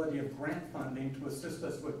availability of grant funding to assist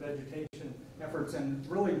us with vegetation efforts and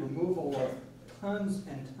really removal of tons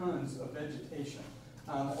and tons of vegetation.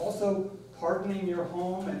 Also, hardening your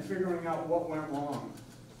home and figuring out what went wrong.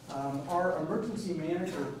 Our emergency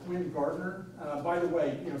manager, Quinn Gardner, by the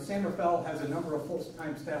way, San Rafael has a number of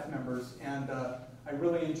full-time staff members, and I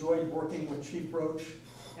really enjoyed working with Chief Roach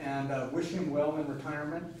and wish him well in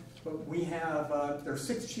retirement. But we have, there's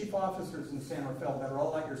 6 chief officers in San Rafael that are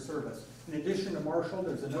all at your service. In addition to Marshall,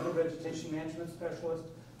 there's another vegetation management specialist,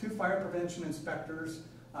 2 fire prevention inspectors,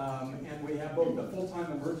 and we have both a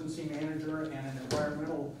full-time emergency manager and an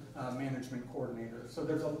environmental management coordinator. So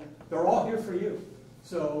they're all here for you.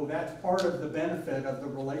 So that's part of the benefit of the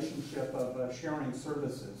relationship of sharing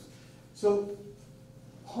services. So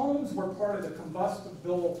homes were part of the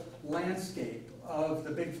combustible landscape of the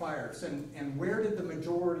big fires. And where did the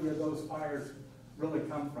majority of those fires really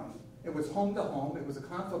come from? It was home to home, it was a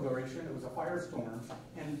conflagration, it was a firestorm,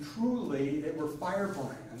 and truly it were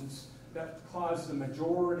firebrands that caused the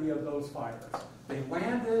majority of those fires. They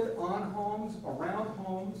landed on homes, around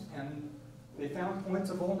homes, and they found points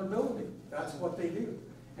of vulnerability. That's what they do.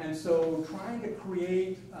 And so trying to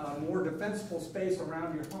create more defensible space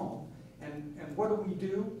around your home. And what do we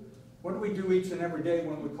do? What do we do each and every day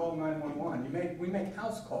when we call 911? We make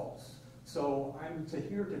house calls. So I'm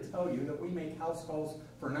here to tell you that we make house calls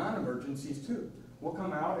for non-emergencies too. We'll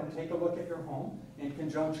come out and take a look at your home in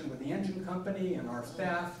conjunction with the engine company and our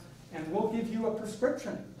staff, and we'll give you a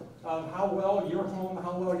prescription of how well your home,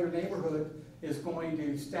 how well your neighborhood is going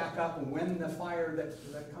to stack up when the fire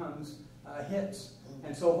that comes hits.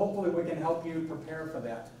 And so hopefully we can help you prepare for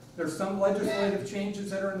that. There's some legislative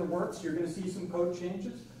changes that are in the works. You're going to see some code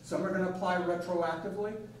changes. Some are going to apply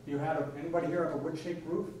retroactively. You had anybody here have a wood-shaped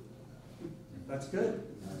roof? That's good.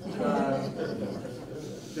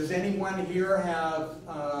 Does anyone here have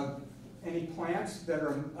any plants that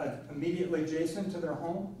are immediately adjacent to their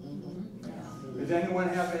home? Does anyone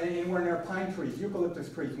have anywhere near pine trees,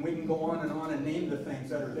 eucalyptus trees? And we can go on and name the things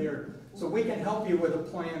that are there. So we can help you with a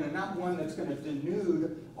plan, and not one that's going to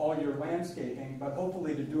denude all your landscaping, but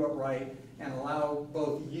hopefully to do it right and allow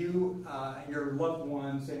both you, your loved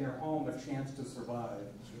ones, and your home a chance to survive.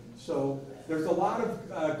 So there's a lot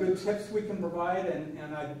of good tips we can provide, and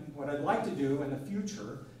what I'd like to do in the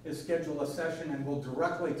future is schedule a session, and we'll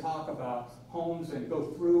directly talk about homes and go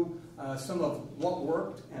through some of what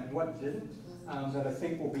worked and what didn't that I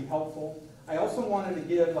think will be helpful. I also wanted to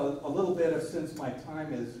give a little bit of, since my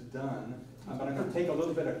time is done, but I'm going to take a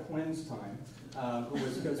little bit of Quinn's time, who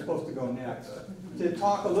was supposed to go next, to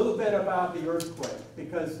talk a little bit about the earthquake,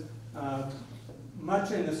 because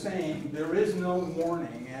much in the same, there is no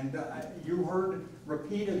warning, and you heard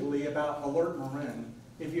repeatedly about Alert Marin.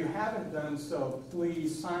 If you haven't done so,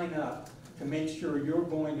 please sign up to make sure you're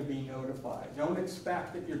going to be notified. Don't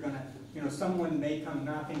expect that you're going to, someone may come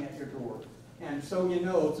knocking at your door. And so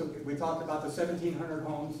so we talked about the 1,700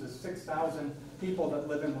 homes, the 6,000 people that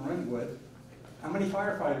live in Marinwood. How many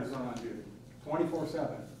firefighters are on duty?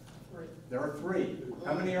 24/7. There are 3.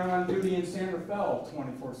 How many are on duty in San Rafael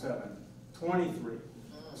 24/7? 23.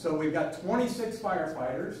 So we've got 26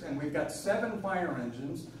 firefighters, and we've got 7 fire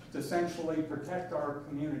engines to essentially protect our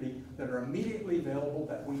community that are immediately available,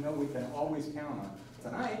 that we know we can always count on.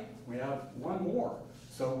 Tonight, we have 1 more.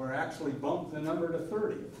 So we're actually bumped the number to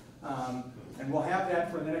 30. And we'll have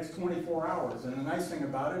that for the next 24 hours. And the nice thing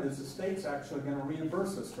about it is the state's actually going to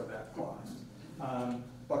reimburse us for that cost.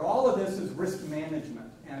 But all of this is risk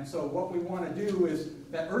management. And so what we want to do is,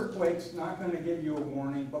 that earthquake's not going to give you a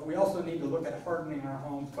warning, but we also need to look at hardening our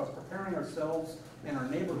homes, but preparing ourselves and our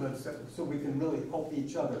neighborhoods so we can really help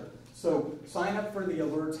each other. So sign up for the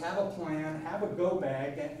alerts, have a plan, have a go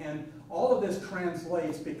bag, and all of this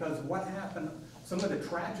translates, because what happened, some of the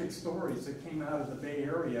tragic stories that came out of the Bay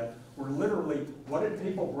Area were literally, what did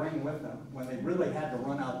people bring with them when they really had to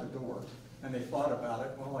run out the door? And they thought about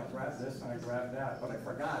it, well, I grabbed this and I grabbed that, but I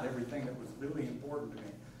forgot everything that was really important to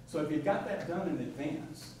me. So if you've got that done in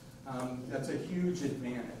advance, that's a huge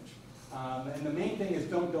advantage. And the main thing is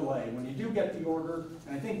don't delay. When you do get the order,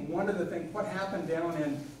 and I think one of the things, what happened down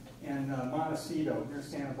in Montecito near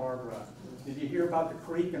Santa Barbara, did you hear about the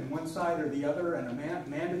creek on one side or the other, and a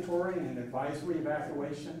mandatory and an advisory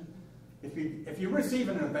evacuation? If you receive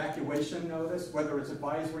an evacuation notice, whether it's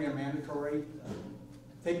advisory or mandatory,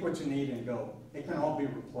 take what you need and go. It can all be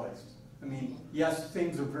replaced. I mean, yes,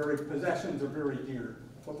 possessions are very dear,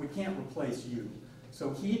 but we can't replace you.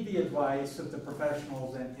 So heed the advice of the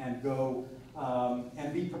professionals and go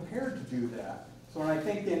and be prepared to do that. So I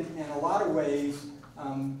think in a lot of ways,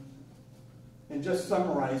 and just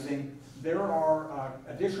summarizing, there are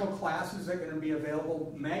additional classes that are going to be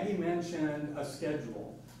available. Maggie mentioned a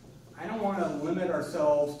schedule. I don't want to limit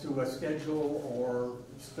ourselves to a schedule or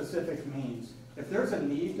specific means. If there's a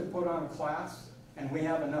need to put on a class and we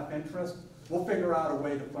have enough interest, we'll figure out a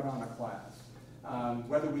way to put on a class.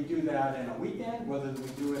 Whether we do that in a weekend, whether we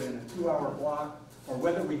do it in a 2-hour block, or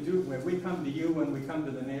whether we come to you when we come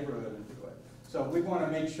to the neighborhood and do it. So we want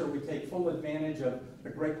to make sure we take full advantage of the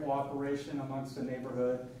great cooperation amongst the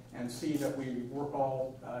neighborhood and see that we work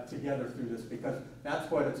all together through this, because that's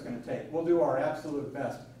what it's going to take. We'll do our absolute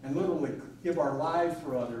best and literally give our lives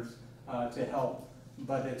for others to help.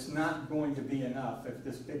 But it's not going to be enough if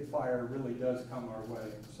this big fire really does come our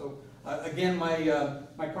way. So again,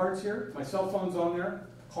 my card's here, my cell phone's on there.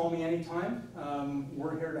 Call me anytime.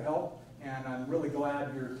 We're here to help, and I'm really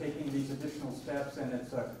glad you're taking these additional steps, and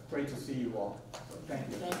it's great to see you all. So thank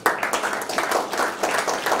you.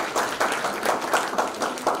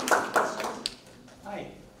 Hi.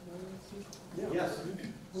 Yeah. Yes.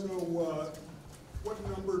 So what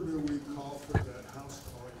number do we call for that house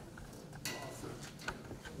calling office?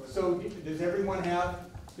 So does everyone have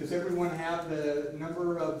the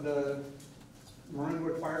number of the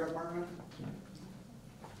Marinwood Fire Department?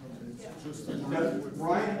 Okay, just the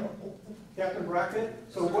Ryan, Captain Brackett.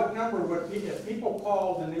 So what number would if people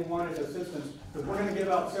called and they wanted assistance? Because we're going to give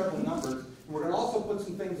out several numbers. And we're going to also put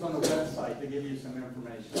some things on the website to give you some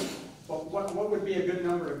information. But what would be a good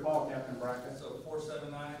number to call, Captain Brackett? So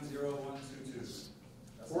 479-0122.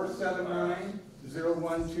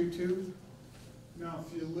 479-0122. Now,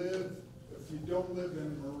 if you don't live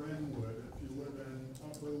in Marinwood, if you live in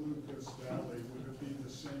Upper Lucas Valley, would it be the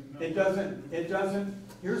same number? It doesn't.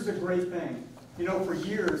 Here's the great thing. You know, for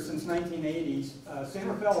years, since 1980s, San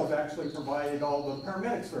Rafael has actually provided all the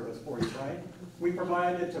paramedic service for you, right? We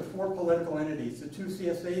provided it to 4 political entities, the 2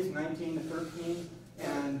 CSDs, 19 to 13,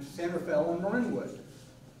 and San Rafael and Marinwood.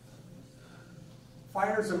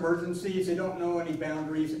 Fires, emergencies, they don't know any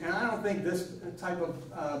boundaries, and I don't think this type of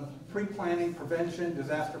pre-planning, prevention,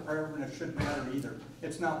 disaster preparedness should matter either.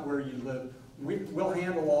 It's not where you live. We'll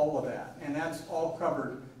handle all of that, and that's all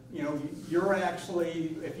covered. you know, you're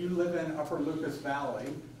actually, if you live in Upper Lucas Valley,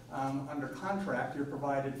 under contract, you're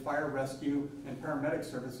provided fire rescue and paramedic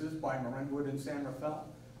services by Marinwood and San Rafael,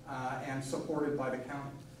 and supported by the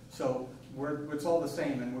county. So it's all the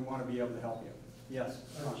same, and we want to be able to help you. Yes?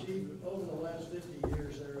 Chief, over the last 50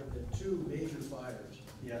 years, there have been 2 major fires.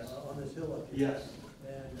 Yes. On this hill up here. Yes.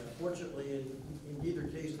 And fortunately, in neither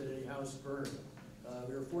case did any house burn.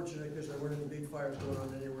 We were fortunate because there weren't any big fires going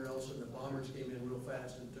on anywhere else, and the bombers came in real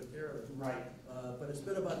fast and took care of it. Right. But it's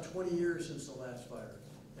been about 20 years since the last fire.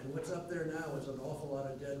 And what's up there now is an awful lot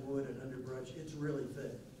of dead wood and underbrush. It's really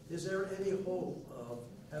thick. Is there any hope of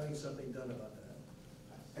having something done about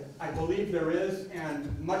that? I believe there is,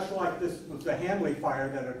 and much like this was the Hanley fire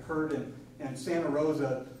that occurred in Santa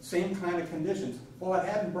Rosa, same kind of conditions. Well, it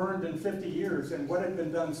hadn't burned in 50 years, and what had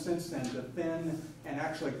been done since then to thin and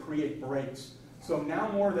actually create breaks. So now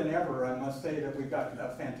more than ever, I must say that we've got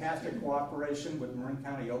a fantastic cooperation with Marin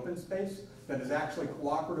County Open Space that is actually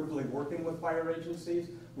cooperatively working with fire agencies.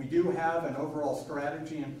 We do have an overall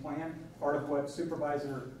strategy and plan. Part of what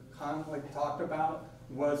Supervisor Connolly talked about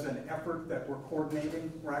was an effort that we're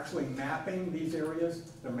coordinating. We're actually mapping these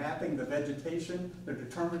areas. They're mapping the vegetation. They're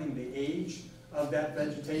determining the age of that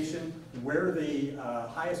vegetation, where the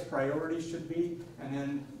highest priorities should be, and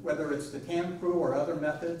then whether it's the TAM crew or other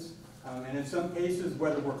methods. And in some cases,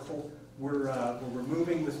 whether we're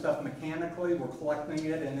removing the stuff mechanically, we're collecting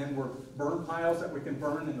it, and then we're burn piles that we can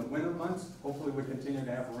burn in the winter months. Hopefully we continue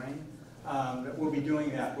to have rain. That we'll be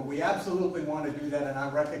doing that. But we absolutely want to do that, and I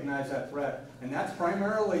recognize that threat. And that's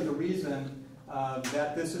primarily the reason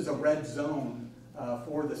that this is a red zone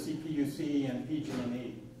for the CPUC and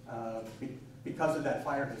PG&E, because of that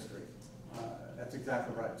fire history. That's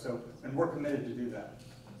exactly right. So, and we're committed to do that.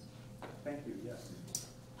 Thank you. Yes.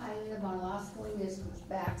 I live on Las Colinas, which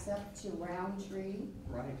backs up to Roundtree.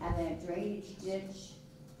 Right. And that drainage ditch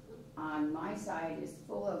on my side is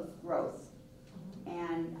full of growth.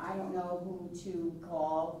 And I don't know who to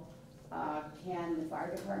call. Can the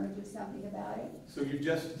fire department do something about it? So you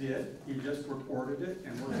just did. You just reported it,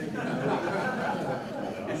 and we're taking note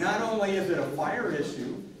of it. And not only is it a fire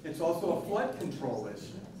issue, it's also a flood control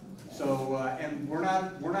issue. So, and we're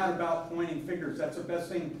not about pointing fingers. That's the best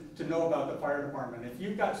thing to know about the fire department. If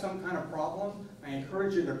you've got some kind of problem, I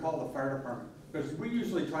encourage you to call the fire department, because we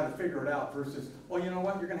usually try to figure it out versus, well, you know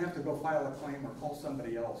what, you're going to have to go file a claim or call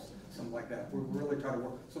somebody else, something like that. We really try to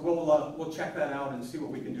work. So we'll check that out and see what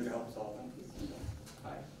we can do to help solve it.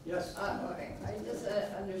 Hi. Yes. Okay. I just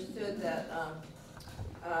understood that,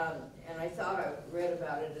 and I thought I read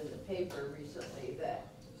about it in the paper recently, that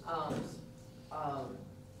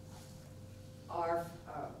our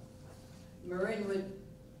Marinwood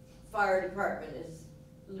Fire Department is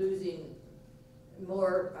losing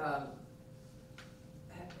more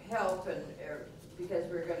help, and because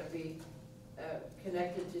we're going to be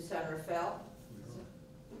connected to San Rafael.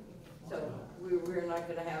 So we're not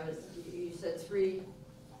going to have, you said 3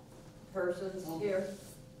 persons here?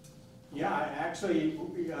 Yeah, actually,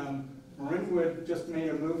 Marinwood just made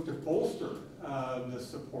a move to bolster the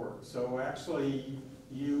support. So actually,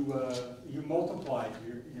 you multiplied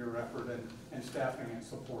your effort and staffing and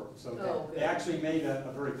support. So they actually made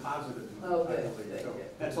a very positive move, I believe. So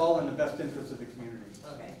that's all in the best interest of the community.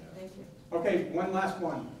 Okay, thank you. Okay, one last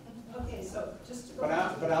one. Okay, so just to go But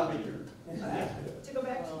back. I'll be here. To go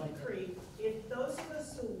back to the creek, if those of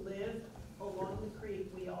us who live along the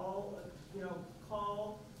creek, we all,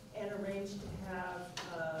 call and arrange to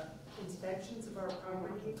have inspections of our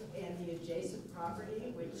property and the adjacent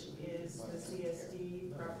property, which is the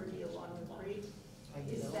CSD property along the creek,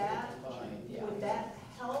 would that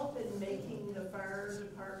help in making the fire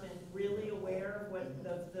department really aware of what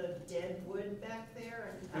the dead wood back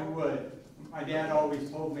there? And It would. My dad always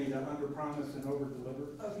told me to under-promise and over-deliver.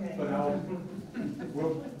 Okay. But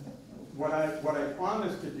what I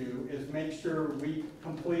promise to do is make sure we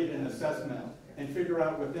complete an assessment and figure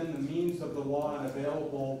out within the means of the law and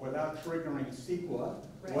available without triggering CEQA,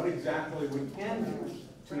 what exactly we can do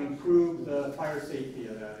to improve the fire safety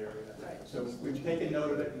of that area. So we've taken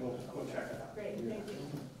note of it, and we'll check it out. Great, thank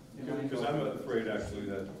you. Because I'm afraid actually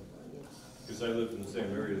that, because I live in the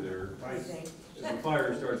same area there. Right. If the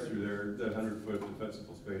fire starts through there, that 100-foot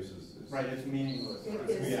defensible space is. Right, it's meaningless.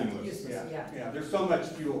 It's meaningless. Yeah, there's so much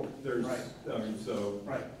fuel. There's, right.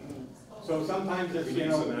 Right. So sometimes it's,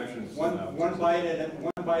 one bite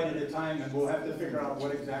at a time, and we'll have to figure out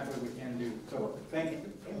what exactly we can do. So thank you.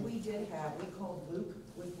 And we called Luke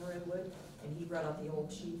with Marinwood, and he brought out the old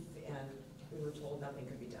chief, and we were told nothing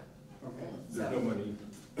could be done. Okay. There's no money.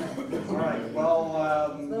 All right, well,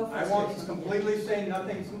 I want won't completely say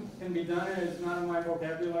nothing can be done, and it's not in my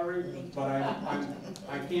vocabulary, but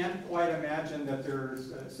I can't quite imagine that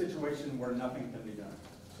there's a situation where nothing can be done.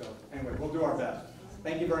 So anyway, we'll do our best.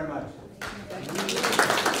 Thank you very much.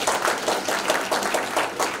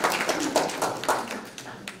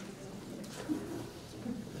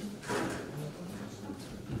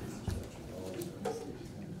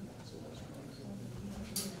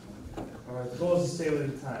 All right, the goal is to stay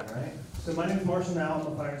within time, right? So my name is Marshall Now.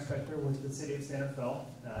 I'm a fire inspector with the city of Santa Fe.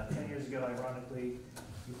 10 years ago, ironically,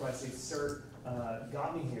 before I say Cert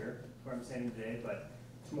got me here, where I'm standing today, but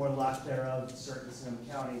it's more lack thereof Cert in Sonoma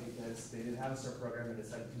County because they didn't have a Cert program and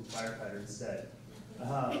decided to do firefighter instead.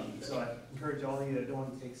 So I encourage all of you that don't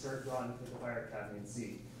want to take Cert, go on and take the fire academy and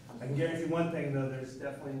see. I can guarantee one thing though, there's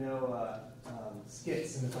definitely no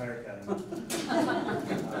skits in the fire academy.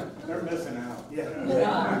 They're missing out.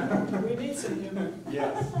 Yeah. We need some humor.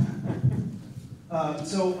 Yes.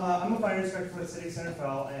 So I'm a fire inspector for the city of Santa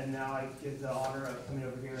Fe, and now I get the honor of coming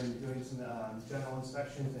over here and doing some general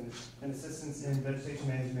inspections and assistance in vegetation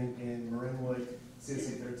management in Marinwood,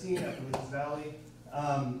 CSD 13, up in Lucas Valley.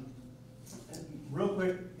 Real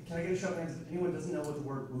quick, can I get a show of hands if anyone doesn't know what the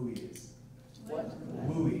word WUI is? What?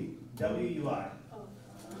 WUI. W-U-I.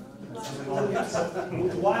 So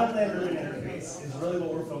the wildland urban interface is really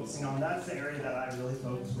what we're focusing on. That's the area that I really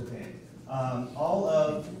focus within. All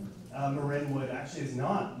of Marinwood actually is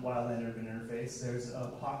not wildland urban interface. There's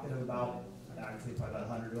a pocket of about, I'd say probably about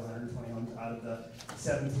 100 to 120 homes out of the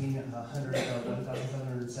 1,700 or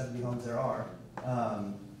 1,770 homes there are.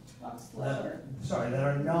 That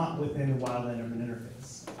are not within the wildland urban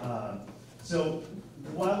interface. So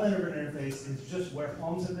the wildland urban interface is just where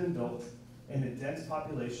homes have been built in a dense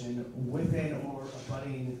population within or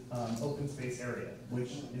abutting open space area,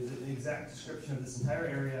 which is the exact description of this entire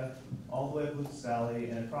area, all the way up Lucas Valley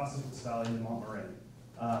and across Lucas Valley into Mount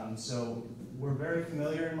Marin. So we're very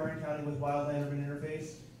familiar in Marin County with wildland urban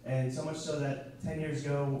interface, and so much so that 10 years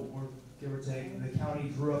ago, or give or take, the county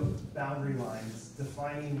drew up boundary lines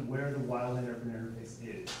defining where the wildland urban interface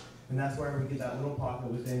is. And that's where we get that little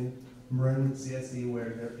pocket within Marinwood CSD where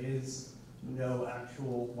there is no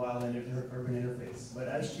actual wildland urban interface. But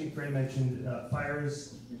as Chief Gray mentioned,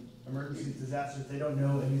 fires, emergencies, disasters, they don't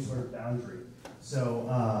know any sort of boundary. So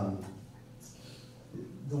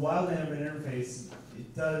the wildland urban interface,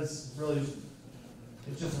 it does really,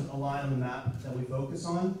 it's just a line on the map that we focus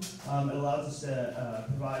on. It allows us to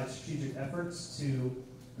provide strategic efforts to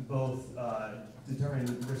both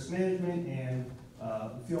determine risk management and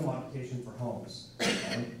fuel modification for homes.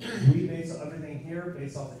 We base everything here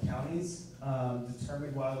based off the county's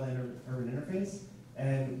determined wildland urban interface,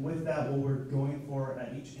 and with that, what we're going for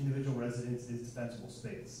at each individual residence is defensible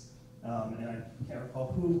space. And I can't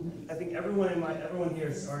recall who. I think everyone here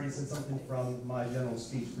has already said something from my general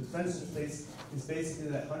speech. But defensible space is basically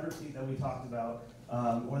that 100 feet that we talked about,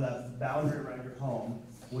 or that boundary around your home,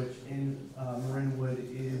 which in Marinwood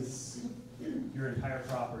is your entire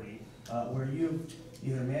property. Where you've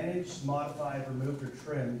either managed, modified, removed, or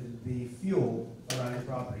trimmed the fuel around your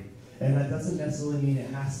property. And that doesn't necessarily mean it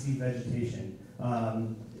has to be vegetation.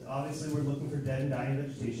 Obviously, we're looking for dead and dying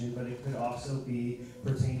vegetation, but it could also be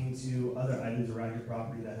pertaining to other items around your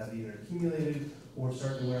property that have either accumulated or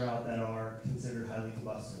started to wear out that are considered highly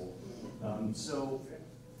combustible. So,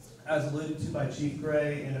 as alluded to by Chief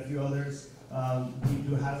Gray and a few others, we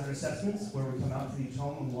do hazard assessments where we come out to each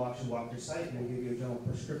home and we'll actually walk your site and give you a general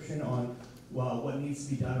prescription on what needs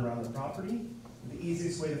to be done around the property. The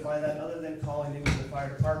easiest way to find that, other than calling into the fire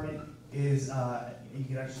department, is you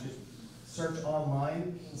can actually just search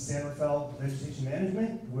online San Rafael Vegetation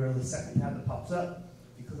Management, where the second tab that pops up,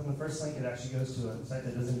 if you click on the first link, it actually goes to a site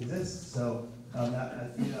that doesn't exist. So I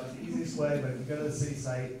think that was the easiest way, but if you go to the city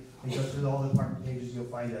site and go through all the department pages, you'll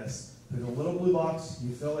find us. There's a little blue box,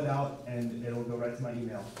 you fill it out, and it'll go right to my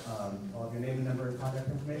email. I'll have your name and number and contact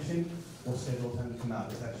information. We'll schedule a time to come out.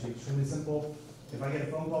 It's actually extremely simple. If I get a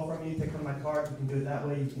phone call from you, take one of my cards, you can do it that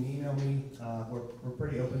way. You can email me. We're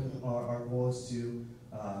pretty open. Our goal is to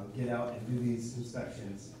get out and do these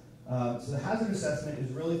inspections. So the hazard assessment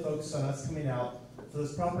is really focused on us coming out for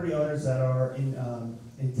those property owners that are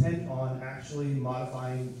intent on actually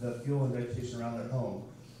modifying the fuel and vegetation around their home.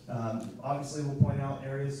 Obviously, we'll point out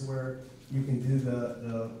areas where you can do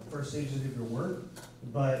the first stages of your work,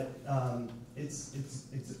 but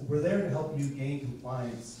we're there to help you gain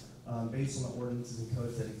compliance based on the ordinances and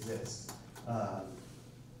codes that exist.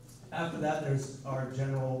 After that, there's our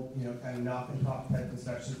general, kind of knock and talk type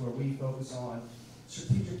inspections where we focus on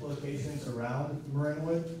strategic locations around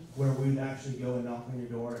Marinwood, where we would actually go and knock on your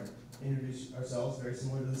door and introduce ourselves, very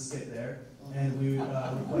similar to the skit there. And we would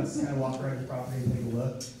request to kind of walk around your property and take a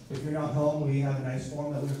look. If you're not home, we have a nice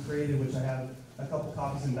form that we've created, which I have a couple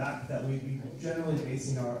copies in back that we'd be generally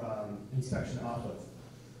basing our inspection off of.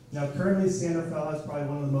 Now, currently, San Rafael has probably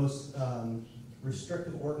one of the most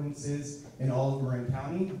restrictive ordinances in all of Marin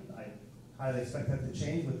County. I highly expect that to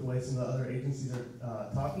change with the way some of the other agencies are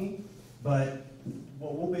talking. But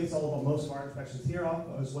what we'll base all of most of our inspections here off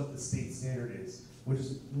of is what the state standard is, which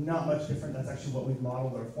is not much different. That's actually what we've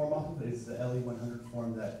modeled our form off of. It's the LE 100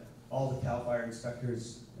 form that all the CAL FIRE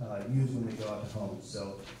inspectors use when they go out to homes.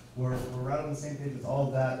 So we're right on the same page with all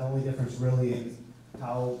of that. The only difference really is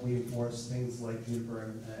how we enforce things like juniper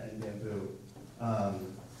and bamboo.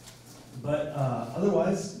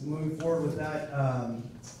 Otherwise, moving forward with that,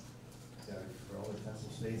 sorry for all the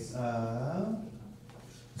Tesla space.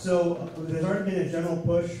 So there's already been a general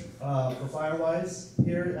push for Firewise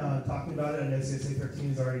here, talking about it. I know CSA 13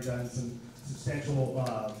 has already done some substantial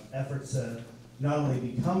efforts to not only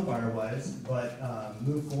become Firewise, but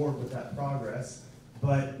move forward with that progress.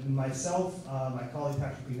 But myself, my colleague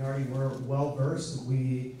Patrick Binardi, we're well versed.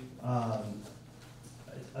 We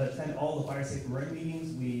attend all the Fire Safe Marin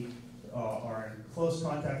meetings. We are in close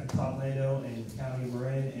contact with Top Lando and the County of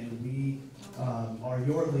Marin, and we are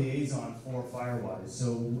your liaison for Firewise.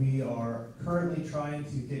 So we are currently trying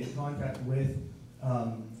to get in contact with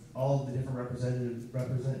all of the different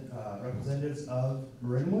representatives of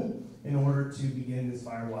Marinwood in order to begin this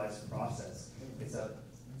Firewise process. It's a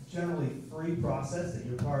generally free process that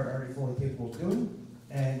you're already fully capable of doing,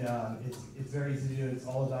 and it's very easy to do. It's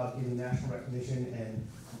all about getting national recognition and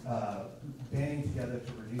banding together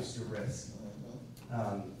to reduce your risk.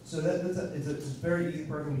 So it's a very easy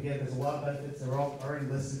program to get. There's a lot of benefits. They're all already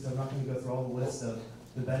listed, so I'm not going to go through all the list of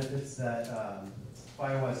the benefits that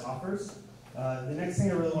Firewise offers. The next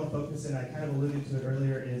thing I really want to focus in, I kind of alluded to it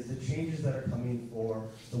earlier, is the changes that are coming for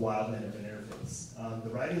the wildland urban interface. The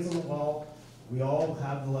writings on the wall, we all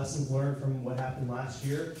have the lessons learned from what happened last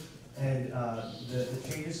year, and the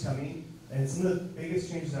changes coming. And some of the biggest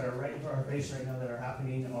changes that are right in front of our face right now that are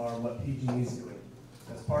happening are what PG&E is doing.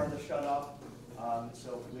 That's part of the shutoff.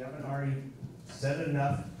 So if we haven't already said it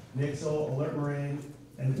enough, Nixle, Alert Marin,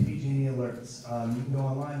 and the PG&E alerts. You can go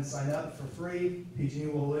online and sign up for free. PG&E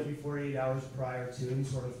will alert you 48 hours prior to any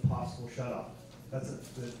sort of possible shutoff. That's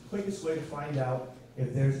the quickest way to find out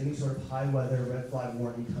if there's any sort of high weather red flag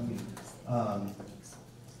warning coming.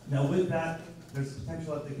 Now with that, there's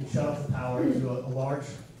potential that they can shut off the power to a large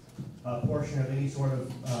portion of any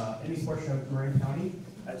portion of Marin County,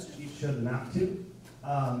 as Chief showed the map to.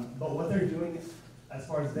 But what they're doing as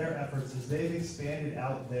far as their efforts is they've expanded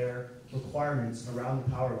out their requirements around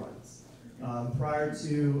the power lines. Prior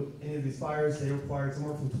to any of these fires, they required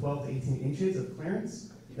somewhere from 12 to 18 inches of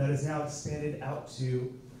clearance. That is now expanded out to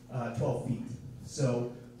 12 feet.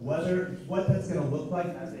 So what that's going to look like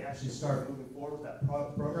as they actually start moving forward with that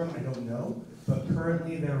program, I don't know. But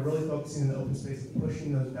currently, they're really focusing in the open space and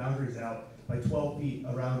pushing those boundaries out by 12 feet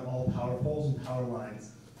around all power poles and power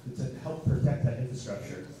lines to help protect that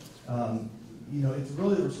infrastructure. It's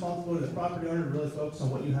really the responsibility of the property owner to really focus on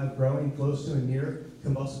what you have growing close to and near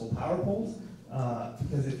combustible power poles,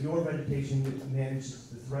 because if your vegetation manages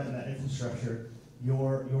to threaten that infrastructure,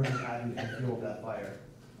 you're just adding to the fuel of that fire.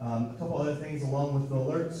 A couple other things along with the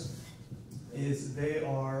alerts is they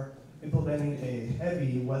are implementing a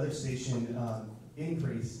heavy weather station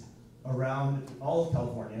increase around all of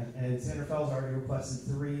California, and San Rafael has already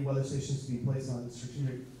requested 3 weather stations to be placed on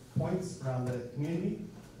strategic points around the community,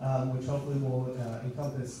 which hopefully will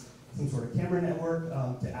encompass some sort of camera network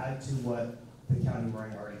to add to what the County of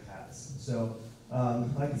Marin already has. So,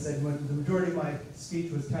 like I said, the majority of my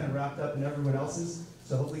speech was kind of wrapped up in everyone else's,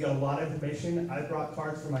 so hopefully you got a lot of information. I brought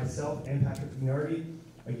cards for myself and Patrick Minardi.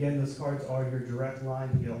 Again, those cards are your direct line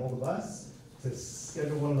to get a hold of us to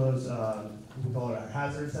schedule one of those, we call it a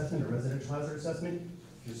hazard assessment, or residential hazard assessment.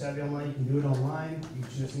 If you're savvy online, you can do it online. You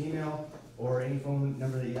can shoot us an email, or any phone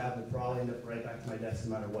number that you have will probably end up right back to my desk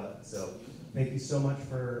no matter what. So thank you so much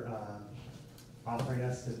for offering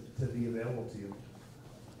us to be available to you.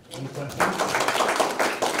 Any questions?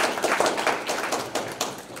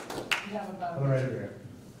 You have about All right over here.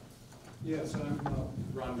 Yes, I'm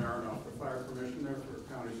Ron Marinoff, the Fire Commissioner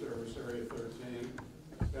for County Service Area 13.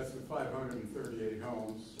 That's the 538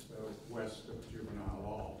 homes west of Juvenile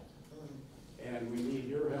Hall. And we need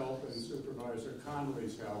your help and Supervisor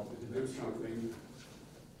Connolly's help to do something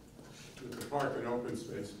with the park and open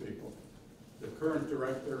space people. The current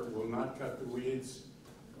director will not cut the weeds.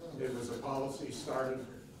 It was a policy started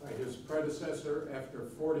by his predecessor after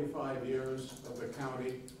 45 years of the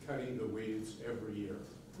county cutting the weeds every year.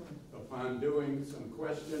 Upon doing some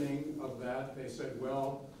questioning of that, they said,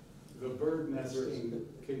 well, the bird nesting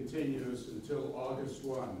continues until August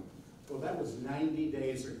 1. Well, that was 90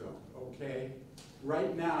 days ago, okay?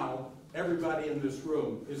 Right now, everybody in this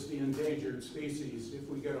room is the endangered species if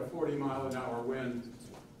we get a 40-mile-an-hour wind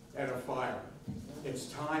at a fire. It's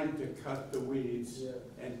time to cut the weeds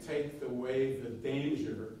and take away the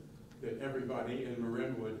danger that everybody in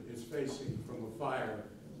Marinwood is facing from a fire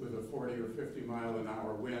with a 40 or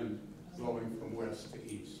 50-mile-an-hour wind blowing from west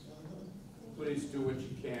to east. Please do what you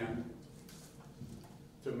can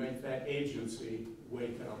to make that agency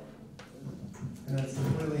wake up. And that's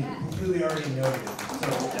completely already noted.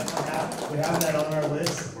 So we have that on our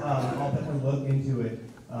list. I'll definitely look into it.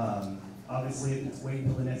 Obviously, if it's wait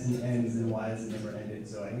until the next meeting ends, then why has it never ended?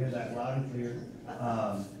 So I hear that loud and clear.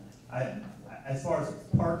 As far as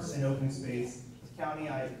parks and open space, county,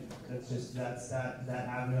 that's that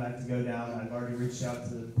avenue I have to go down. I've already reached out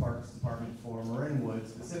to the Parks Department for Marinwood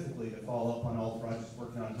specifically to follow up on all the projects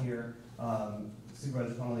working on here.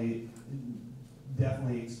 Supervisor Connolly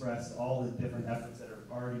definitely expressed all the different efforts that are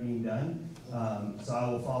already being done. So I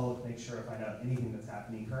will follow up, make sure I find out anything that's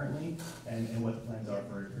happening currently and what the plans are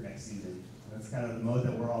for next season. And that's kind of the mode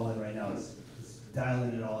that we're all in right now, is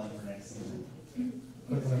dialing it all in for next season.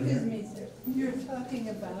 Excuse me, sir. You're talking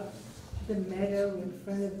about the meadow in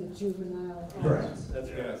front of the juvenile hall. Correct. That's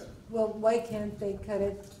yes. Well, why can't they cut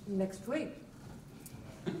it next week?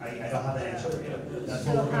 I don't have that answer yet. That's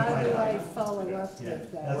what So we're going to how find do out. I follow up Yeah,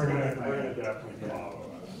 with that? that's We're what gonna find out. definitely follow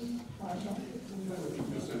up.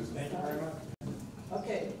 Thank you very much.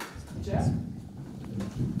 Okay, Jeff? You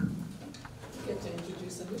get to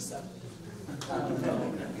introduce a new subject.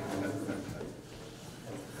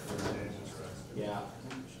 Yeah.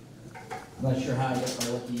 I'm not sure how I got my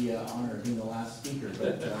lucky honor of being the last speaker,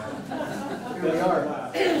 but here we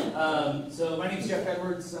are. So my name's Jeff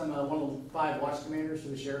Edwards. I'm one of the 5 watch commanders for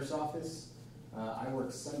the Sheriff's Office. I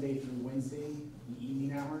work Sunday through Wednesday, the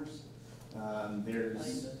evening hours.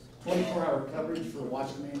 There's 24-hour coverage for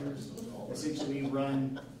watch commanders. Essentially, we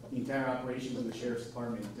run the entire operation of the Sheriff's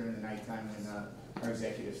Department during the nighttime when our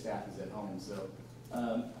executive staff is at home. So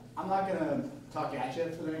I'm not going to talk at you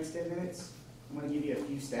for the next 10 minutes. I'm going to give you a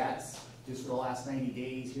few stats just for the last 90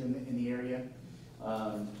 days here in the area.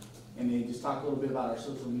 And then just talk a little bit about our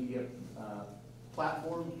social media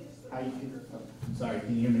platform. How you can, sorry,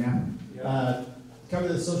 can you hear me now? Yeah. Cover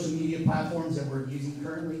the social media platforms that we're using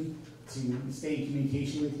currently to stay in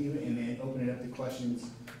communication with you, and then open it up to questions,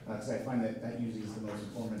 because I find that that usually is the most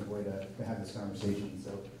informative way to have this conversation.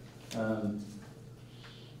 So,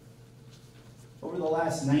 over the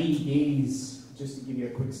last 90 days, just to give you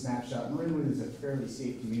a quick snapshot, Marinwood is a fairly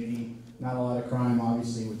safe community. Not a lot of crime,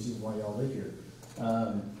 obviously, which is why y'all live here.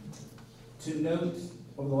 To note,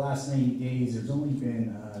 over the last 90 days, there's only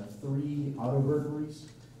been 3 auto burglaries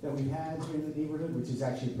that we've had here in the neighborhood, which is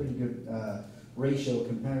actually a pretty good ratio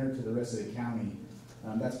compared to the rest of the county.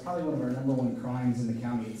 That's probably one of our #1 crimes in the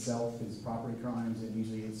county itself, is property crimes, and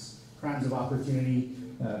usually it's crimes of opportunity,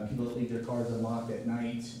 people that leave their cars unlocked at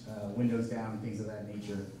night, windows down, things of that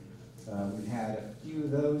nature. We've had a few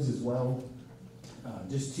of those as well,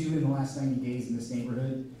 just 2 in the last 90 days in this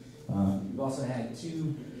neighborhood. We've also had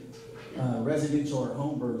 2 residential or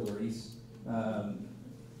home burglaries,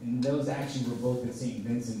 and those actually were both at St.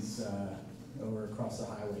 Vincent's over across the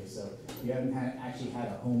highway. So we haven't actually had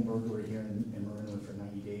a home burglary here in Marinwood for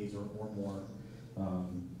 90 days or more.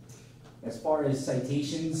 As far as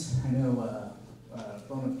citations, I know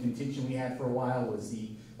bone of contention we had for a while was the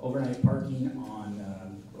overnight parking on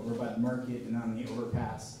over by the market and on the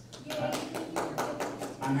overpass.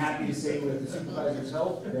 I'm happy to say with the supervisor's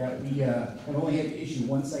help that we have only had to issue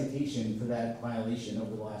 1 citation for that violation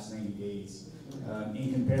over the last 90 days.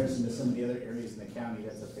 In comparison to some of the other areas in the county,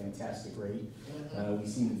 that's a fantastic rate. We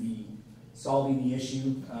seem to be solving the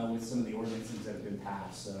issue with some of the ordinances that have been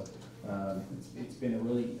passed. So it's been a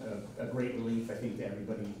really a great relief, I think, to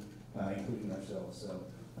everybody, including ourselves. So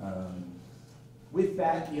with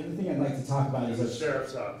that, the other thing I'd like to talk about is the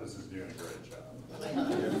Sheriff's Office is doing a great job.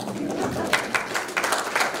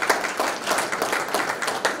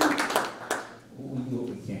 We do what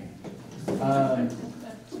we can.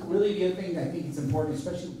 Really, the other thing I think it's important,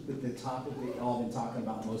 especially with the topic that y'all have been talking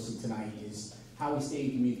about mostly tonight, is how we stay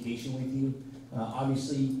in communication with you.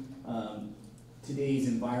 Obviously, today's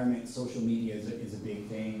environment, social media is a big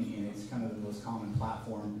thing, and it's kind of the most common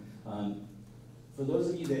platform. For those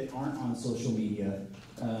of you that aren't on social media,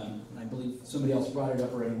 I believe somebody else brought it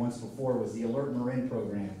up already once before, was the Alert Marin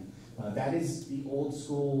program. That is the old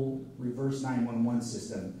school reverse 911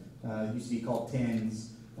 system. It used to be called TENS.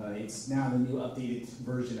 It's now the new updated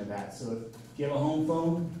version of that. So if you have a home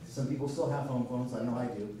phone, some people still have home phones, I know I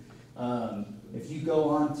do. If you go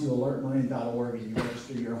on to alertmarin.org and you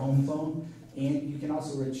register your home phone, And you can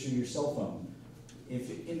also register your cell phone. If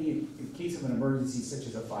in the case of an emergency such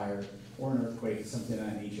as a fire or an earthquake, something of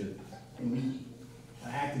that nature, and we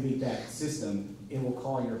activate that system, it will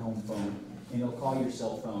call your home phone and it'll call your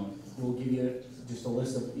cell phone. It will give you just a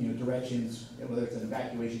list of directions, whether it's an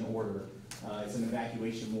evacuation order, it's an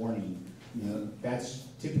evacuation warning. That's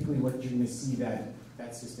typically what you're going to see that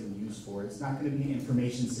system used for. It's not going to be an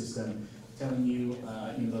information system telling you,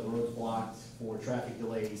 the road's blocked for traffic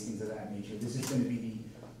delays, things of that nature. This is going to be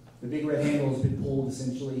the big red handle has been pulled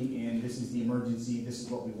essentially, and this is the emergency. This is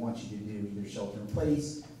what we want you to do, either shelter in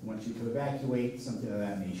place, we want you to evacuate, something of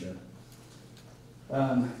that nature.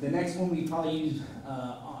 The next one we probably use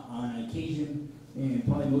on occasion, and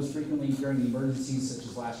probably most frequently during the emergencies, such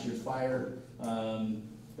as last year's fire.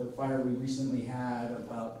 The fire we recently had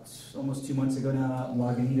about almost 2 months ago now out in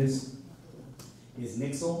Lagunitas is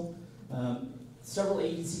Nixle. Several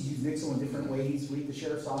agencies use Nixle in different ways. We at the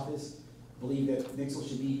Sheriff's Office believe that Nixle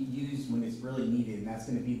should be used when it's really needed, and that's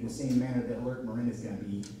going to be the same manner that Alert Marin is going to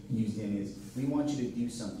be used in. Is we want you to do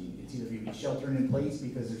something. It's either going to be sheltering in place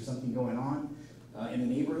because there's something going on in the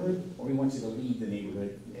neighborhood, or we want you to leave the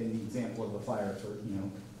neighborhood. An example of a fire for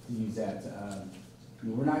to use that.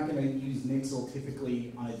 We're not going to use Nixle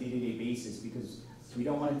typically on a day-to-day basis because we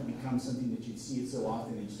don't want it to become something that you see it so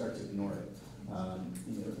often and you start to ignore it.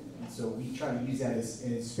 And so we try to use that as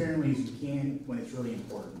sparingly as we can when it's really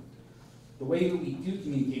important. The way that we do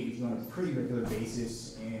communicate with you on a pretty regular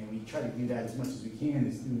basis, and we try to do that as much as we can,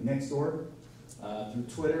 is through Nextdoor, through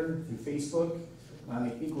Twitter, through Facebook. I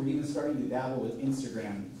think we're even starting to dabble with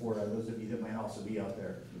Instagram for those of you that might also be out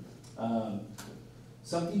there.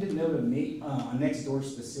 Something to note on Nextdoor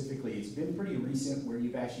specifically, it's been pretty recent where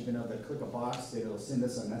you've actually been able to click a box that will send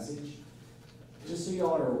us a message. Just so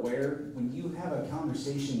y'all are aware, when you have a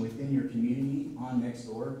conversation within your community on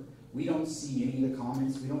Nextdoor, we don't see any of the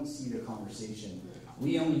comments, we don't see the conversation.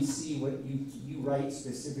 We only see what you write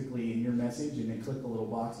specifically in your message and then click the little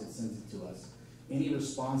box that sends it to us. Any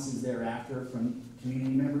responses thereafter from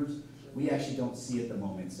community members, we actually don't see at the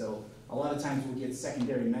moment. So a lot of times we'll get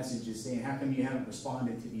secondary messages saying, how come you haven't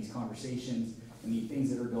responded to these conversations and the things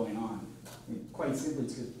that are going on? And quite simply,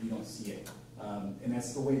 it's because we don't see it. And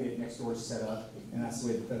that's the way that Nextdoor is set up, and that's the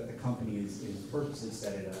way that the company is purposely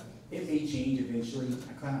set it up. It may change eventually.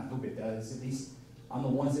 I kind of hope it does, at least on the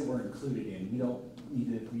ones that we're included in. We don't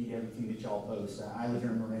need to read everything that y'all post. I live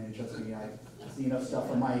here in Marin, and trust me, I see enough stuff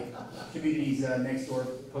from my community's Nextdoor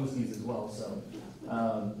postings as well. So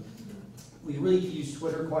we really use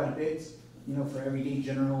Twitter quite a bit, for everyday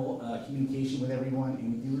general communication with everyone,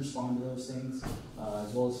 and we do respond to those things,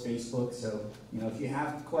 as well as Facebook. So, if you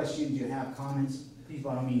have questions, you have comments, please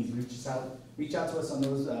by all means reach out to us on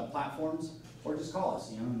those platforms, or just call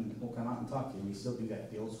us, and we'll come out and talk to you. We still do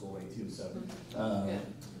that the old school way too. So,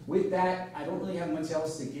 with that, I don't really have much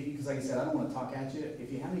else to give you because, like I said, I don't want to talk at you.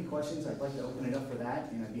 If you have any questions, I'd like to open it up for that,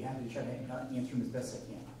 and I'd be happy to try to answer them as best I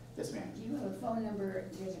can. Yes, ma'am. Do you have a phone number?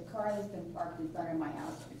 There's a car that's been parked in front of my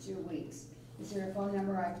house for 2 weeks. Is there a phone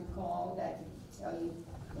number I can call that can tell you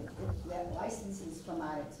that license is from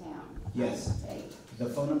out of town? Yes. The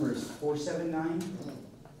phone number is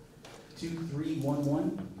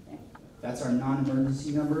 479-2311. That's our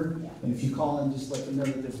non-emergency number. Yeah. And if you call in, just let them know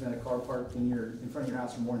that there's been a car parked in front of your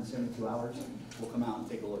house for more than 72 hours. We'll come out and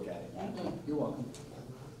take a look at it. Thank you. You're welcome.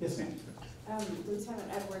 Yes, ma'am.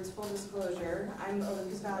 Lieutenant Edwards, full disclosure, I'm a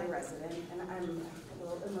Lucas Valley resident, and I'm a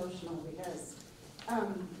little emotional because 2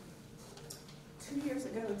 years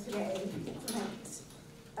ago today, tonight,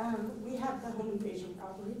 we had the home invasion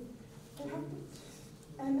robbery that happened.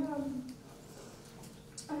 And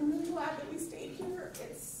I'm really glad that we stayed here.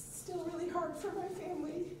 It's still really hard for my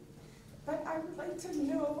family, but I would like to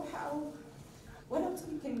know what else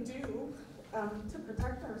we can do to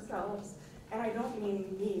protect ourselves. And I don't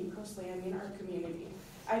mean me personally, I mean our community.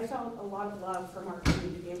 I felt a lot of love from our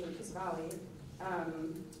community in Lucas Valley. I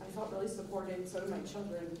felt really supported, so did my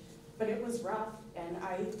children. But it was rough, and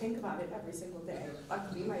I think about it every single day.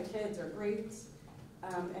 Luckily, my kids are great,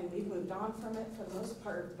 and we've moved on from it for the most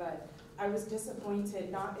part, but I was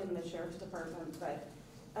disappointed, not in the sheriff's department, but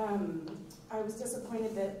I was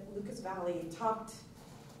disappointed that Lucas Valley talked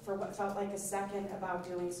for what felt like a second about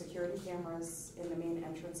doing security cameras in the main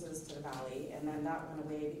entrances to the valley, and then that went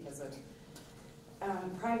away because of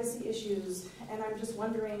privacy issues. And I'm just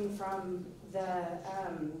wondering, from the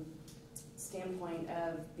standpoint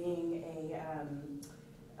of being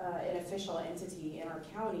an official entity in our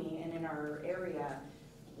county and in our area,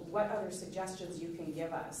 what other suggestions you can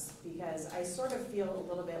give us? Because I sort of feel a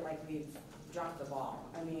little bit like we've dropped the ball.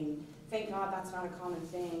 I mean, thank God that's not a common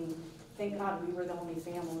thing. Thank God we were the only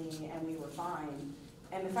family and we were fine.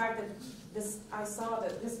 And the fact that I saw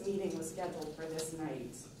that this meeting was scheduled for this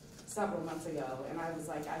night several months ago, and I was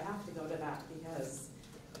like, I have to go to that because,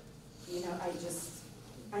 you know,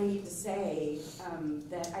 I need to say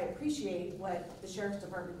that I appreciate what the Sheriff's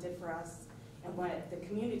Department did for us and what the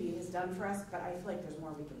community has done for us, but I feel like there's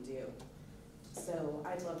more we can do. So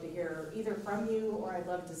I'd love to hear either from you, or I'd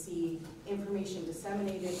love to see information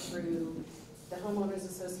disseminated through the Homeowners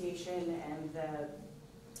Association and the,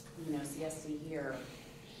 you know, CSD here.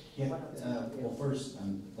 Yeah, well, first,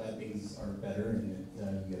 I'm glad things are better and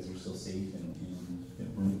that you guys are still safe and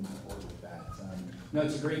we're moving forward with that. No,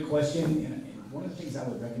 it's a great question, and one of the things I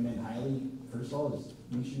would recommend highly, first of all, is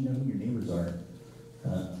you should know who your neighbors are.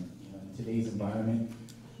 You know, in today's environment,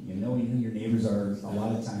 you know, knowing who your neighbors are a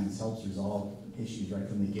lot of times helps resolve issues right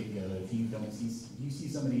from the get-go. If you see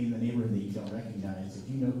somebody in the neighborhood that you don't recognize, if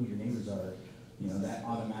you know who your neighbors are, you know, that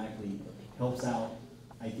automatically helps out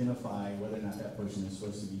identify whether or not that person is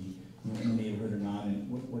supposed to be, you know, in the neighborhood or not, and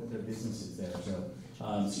what their business is there. So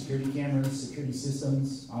security cameras, security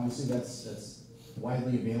systems, obviously that's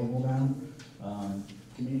widely available now.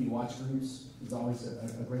 Community watch groups is always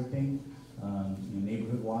a great thing. You know,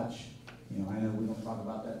 neighborhood watch. You know, I know we don't talk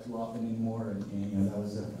about that too often anymore, and you know, that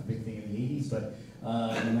was a big thing in the 80s, but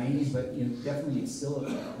in the 90s, but you know, definitely it's still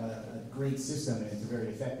a great system, and it's a very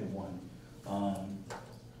effective one.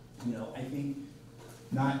 You know, I think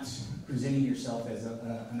not presenting yourself as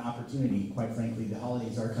an opportunity, quite frankly, the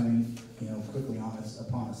holidays are coming, you know, quickly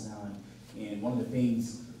upon us now, and one of the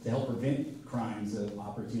things to help prevent crimes of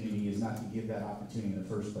opportunity is not to give that opportunity in the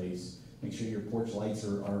first place. Make sure your porch lights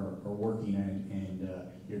are working and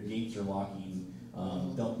your gates are locking.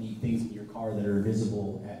 Don't leave things in your car that are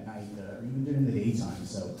visible at night or even during the daytime.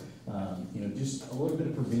 So, you know, just a little bit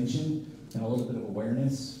of prevention and a little bit of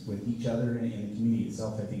awareness with each other and the community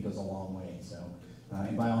itself, I think, goes a long way. So,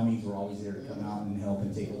 and by all means, we're always there to come out and help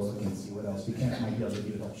and take a look and see what else we might be able to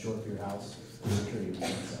do to help shore up your house and security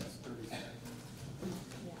reasons.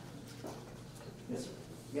 Yes, sir.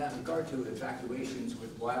 Yeah, in regard to evacuations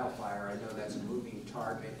with wildfire, I know that's a moving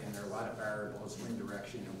target and there are a lot of variables, wind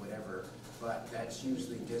direction and whatever, but that's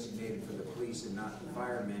usually designated for the police and not the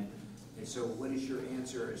firemen. And so what is your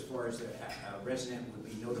answer as far as the resident would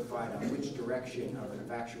be notified on which direction of an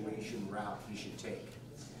evacuation route he should take?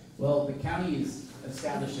 Well, the county has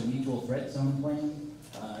established a mutual threat zone plan,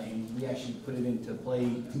 and we actually put it into play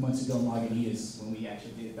 2 months ago in Lagunitas when we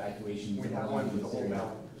actually did evacuations. We have one for the whole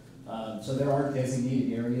mountain. So there are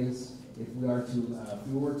designated areas. If we were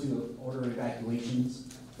to order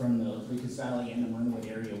evacuations from the Lucas Valley and the Marinwood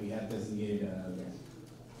area, we have designated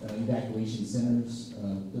evacuation centers,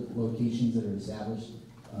 locations that are established.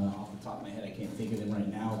 Off the top of my head, I can't think of them right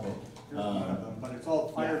now, but it's all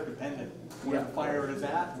fire dependent. Where the fire is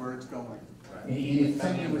at, where it's going. And if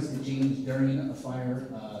something was to change during a fire,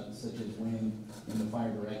 such as wind in the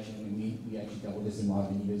fire direction, and we actually dealt with this in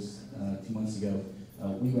Lagunitas 2 months ago,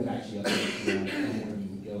 we would actually update you on where you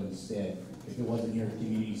would go instead. If it wasn't near the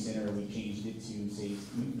community center, we changed it to, say,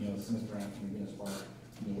 you know, Smith Ranch or Guinness Park.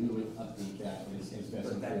 You know, we would update that as best we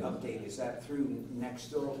could. That update, is that through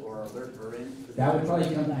Nextel or Alert Marin? That would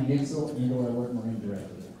probably come through Nextel and or Alert Marin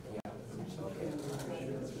directly.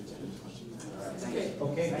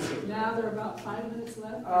 Okay. Now there are about 5 minutes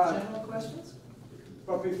left for general questions.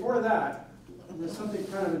 But before that, there's something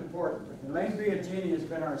kind of important. Elaine Biagini has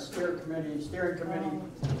been our steering committee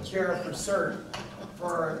chair for Cert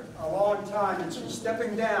for a long time, and she's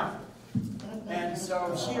stepping down. And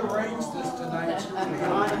so she arranged this tonight. She was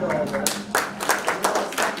behind all this.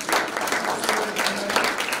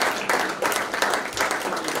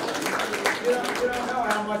 You don't know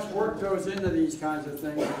how much work goes into these kinds of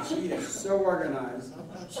things, and she is so organized.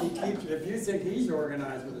 She keeps, if you think he's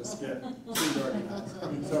organized with a skip, she's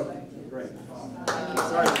organized. So, great.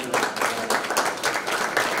 Sorry.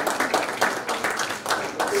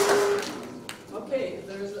 Okay,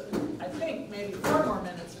 there's, I think, maybe 4 more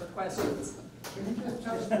minutes for questions. Can you just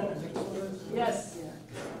tell us what Nixel is? Yes.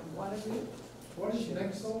 One of you? What is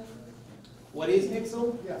Nixel? What is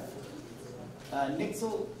Nixel? Yeah.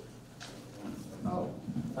 Nixel.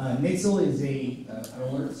 Nixel is an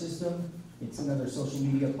alert system. It's another social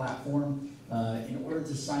media platform. In order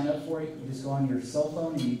to sign up for it, you just go on your cell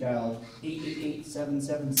phone and you dial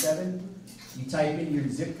 888-777. You type in your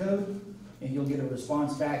zip code, and you'll get a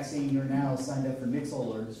response back saying you're now signed up for Nixel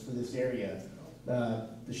alerts for this area. The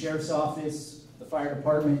Sheriff's Office, the Fire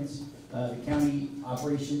Department, the County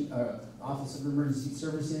Office of Emergency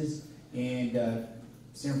Services, and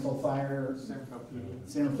Sanford Fire,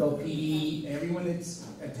 Sanford PD, everyone that's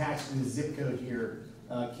attached to the zip code here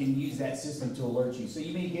can use that system to alert you. So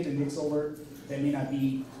you may get a Nixel alert that may not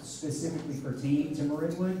be specifically pertaining to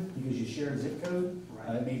Marinwood because you share a zip code.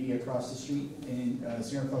 It may be across the street in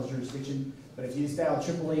Sierra Falls jurisdiction. But if you just dial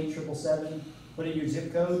 888-777, put in your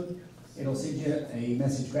zip code, it'll send you a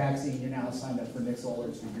message back saying you're now signed up for Nixle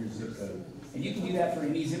alerts for your zip code. And you can do that for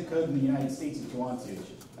any zip code in the United States if you want to.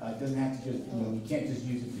 It doesn't have to just, you can't just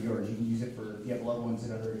use it for yours. You can use it for, if you have loved ones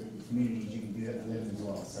in other communities, you can do that for them as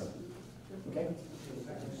well. So, okay?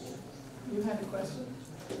 You had a question?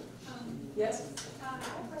 Yes? I have a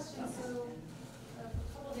question. So, a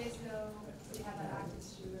couple days ago, we had that active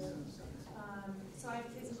shooter. So I have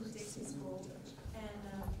kids in Dixie School, and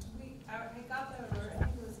I got that alert. I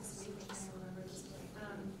think it was this week. I can't remember this week.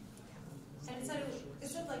 And it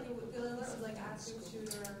said like the alert was like active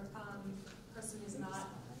shooter. Person is not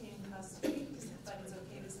in custody, but it's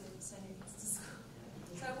okay to send your kids to school.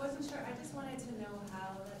 So I wasn't sure. I just wanted to know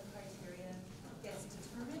how that criteria gets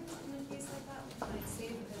determined in a case like that. When I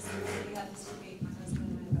say because we had this debate, my husband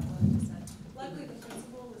and I, about what he said. Luckily, the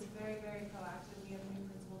principal was very, very proactive. We have a new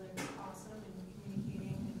principal that was awesome in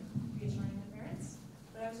communicating and reassuring the parents.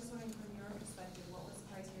 But I was just wondering, from your perspective, what was the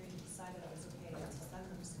criteria to decide that it was okay to send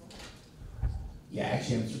them to school? Yeah,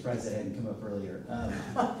 actually, I'm surprised that hadn't come up earlier.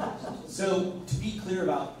 So, to be clear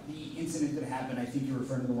about the incident that happened, I think you're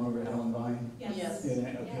referring to the one over at Helen Vine? Yes.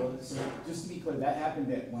 Yeah, okay. So, just to be clear, that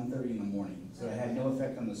happened at 1:30 in the morning. So, it had no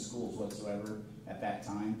effect on the schools whatsoever at that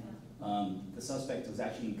time. The suspect was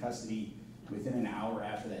actually in custody within an hour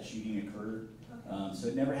after that shooting occurred. So,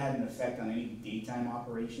 it never had an effect on any daytime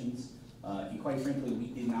operations. And quite frankly, we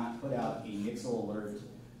did not put out a Nixle alert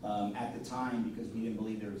at the time because we didn't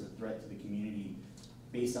believe there was a threat to the community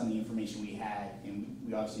based on the information we had, and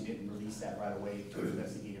we obviously didn't release that right away for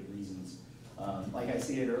investigative reasons. Like I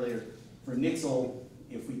stated earlier, for Nixle,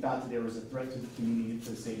 if we thought that there was a threat to the community,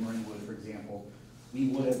 to say Marinwood, for example, we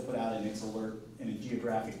would have put out a Nixle alert in a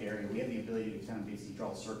geographic area. We have the ability to kind of basically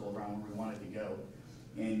draw a circle around where we wanted to go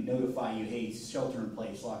and notify you, hey, shelter in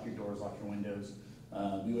place, lock your doors, lock your windows.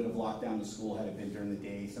 We would have locked down the school had it been during the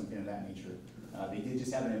day, something of that nature. They did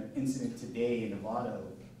just have an incident today in Novato,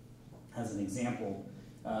 as an example,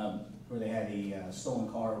 where they had a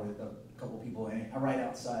stolen car with a couple people in it, right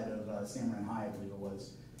outside of San Marin High, I believe it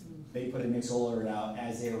was. They put a Nixle alert out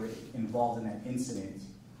as they were involved in that incident,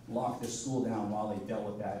 locked the school down while they dealt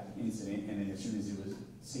with that incident, and then as soon as it was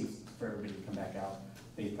safe for everybody to come back out,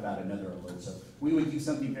 they put out another alert. So we would do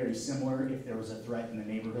something very similar if there was a threat in the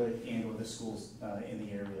neighborhood and or the schools in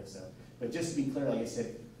the area. So, but just to be clear, like I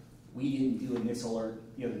said, we didn't do a Nixle alert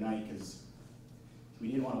the other night because we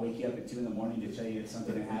didn't want to wake you up at 2 in the morning to tell you that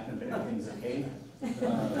something had happened, but everything's okay.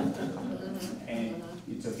 And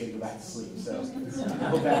it's okay to go back to sleep. So I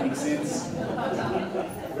hope that makes sense.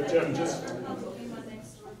 But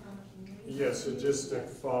Jeff, so just to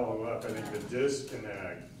follow up, I think the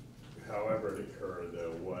disconnect, however it occurred,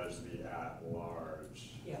 though, was the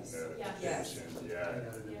at-large notification.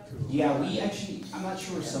 Yeah, we actually, I'm not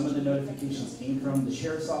sure where some of the notifications came from. The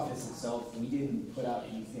sheriff's office itself, we didn't put out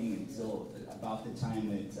anything until about the time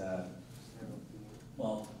that,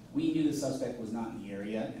 well, we knew the suspect was not in the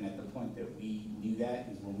area, and at the point that we knew that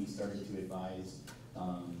is when we started to advise,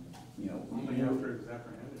 you know.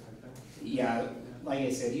 Yeah, like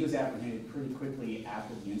I said, he was apprehended pretty quickly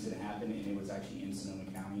after the incident happened, and it was actually in Sonoma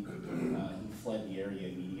County. He fled the area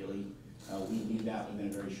immediately. We knew that within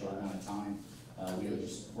a very short amount of time. We were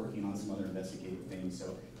just working on some other investigative things.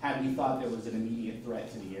 So had we thought there was an immediate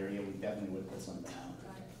threat to the area, we definitely would have put something out.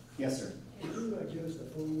 Yes, sir. Can you give us the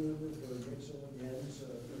phone number for Nixle again, so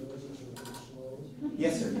for those that are a little slow?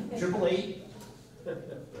 Yes, sir.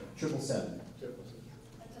 888-777.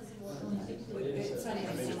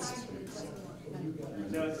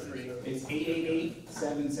 No, it's 3. It's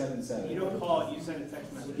 888-777. You don't call it, you send a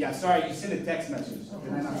text message. Yeah, sorry, you send a text message.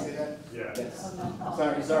 Did I not say that? Yeah. Yes.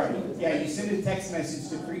 Sorry. Yeah, you send a text message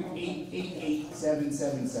to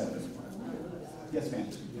 888-777. Yes, ma'am.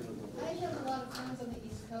 I have a lot of friends on the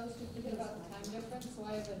East Coast who forget about the time difference, so I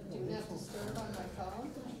have a do not disturb on my phone.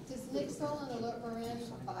 Does Nixle and Alert Marin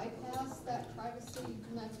bypass that privacy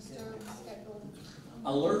do not disturb schedule?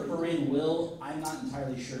 Alert Marin will. I'm not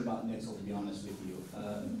entirely sure about Nixle, to be honest with you.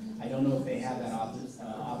 I don't know if they have that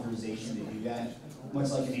authorization to do that. Much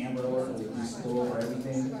like an Amber Alert, where they just go over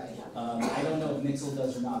everything. I don't know if Nixle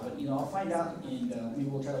does or not, but you know, I'll find out, and maybe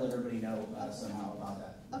we'll try to let everybody know somehow about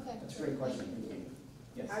that. Okay. That's a great question. Thank you.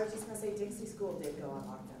 Yes. I was just gonna say Dixie School did go on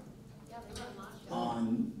lockdown. Yeah, they went lockdown.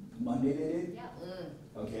 On Monday they did? Yeah.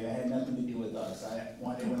 Okay, that had nothing to do with us.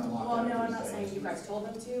 One day when I locked Well, out no, I'm not Tuesday. saying you guys told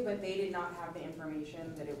them to, but they did not have the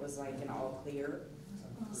information that it was like an all clear.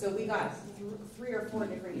 So we got 3 or 4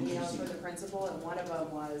 different emails from the principal, and one of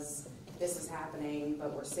them was, this is happening,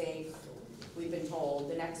 but we're safe. we've been told.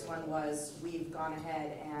 The next one was, we've gone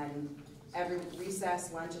ahead and every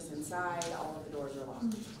recess, lunch is inside, all of the doors are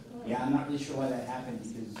locked. Yeah, I'm not really sure why that happened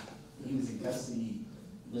because he was in custody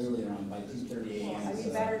literally around by 2:30 a.m. I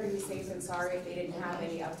mean, better to be safe than sorry if they didn't have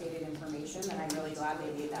any updated information, and I'm really glad they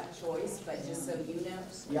made that choice, but just so you know.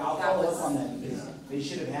 Yeah, I'll that follow was- up on that because they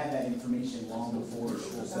should have had that information long before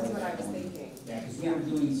school started. That's what I was thinking. Yeah, because we were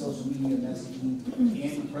doing social media messaging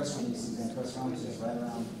and press releases and press conferences right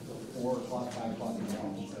around 4 o'clock, 5 o'clock in the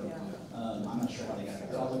morning. So I'm not sure how they got it,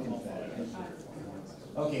 but I'll look into that. Thank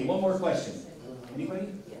you. Okay, one more question. Anybody?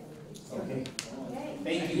 Okay.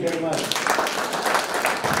 Thank you very much.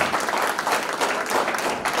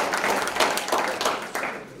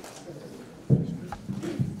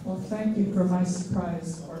 Well, thank you for my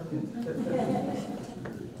surprise orchid.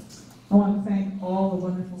 I want to thank all the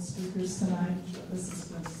wonderful speakers tonight.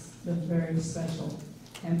 This has been very special.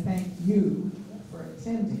 And thank you for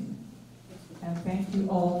attending. And thank you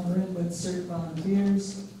all Marinwood Cert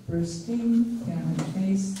volunteers, Bruce King, Cameron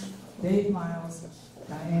Case, Dave Miles,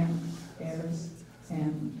 Diane Ayers,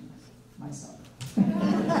 and myself.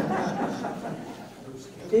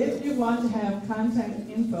 If you want to have contact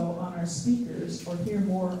info on our speakers or hear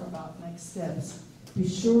more about next steps, be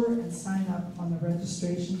sure and sign up on the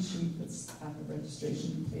registration sheet that's at the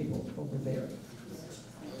registration table over there.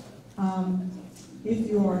 If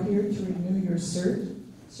you are here to renew your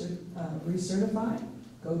recertify,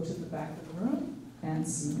 go to the back of the room and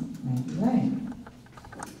see Mandy Lane.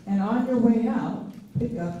 And on your way out,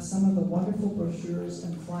 pick up some of the wonderful brochures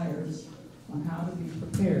and flyers on how to be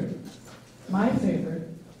prepared. My favorite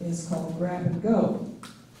is called Grab and Go,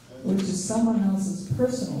 which is someone else's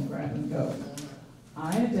personal grab and go.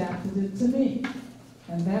 I adapted it to me,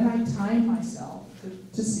 and then I timed myself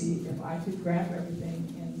to see if I could grab everything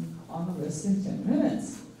on the list in 10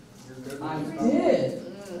 minutes. I did,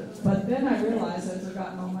 but then I realized I'd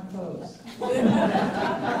forgotten all my clothes.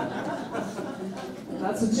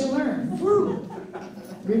 That's what you learn.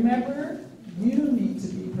 Remember, you need to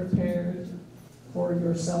be prepared for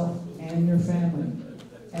yourself and your family,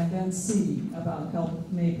 and then see about helping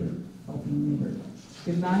neighbor.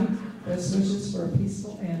 Good night. Best wishes for a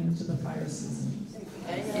peaceful end to the fire season.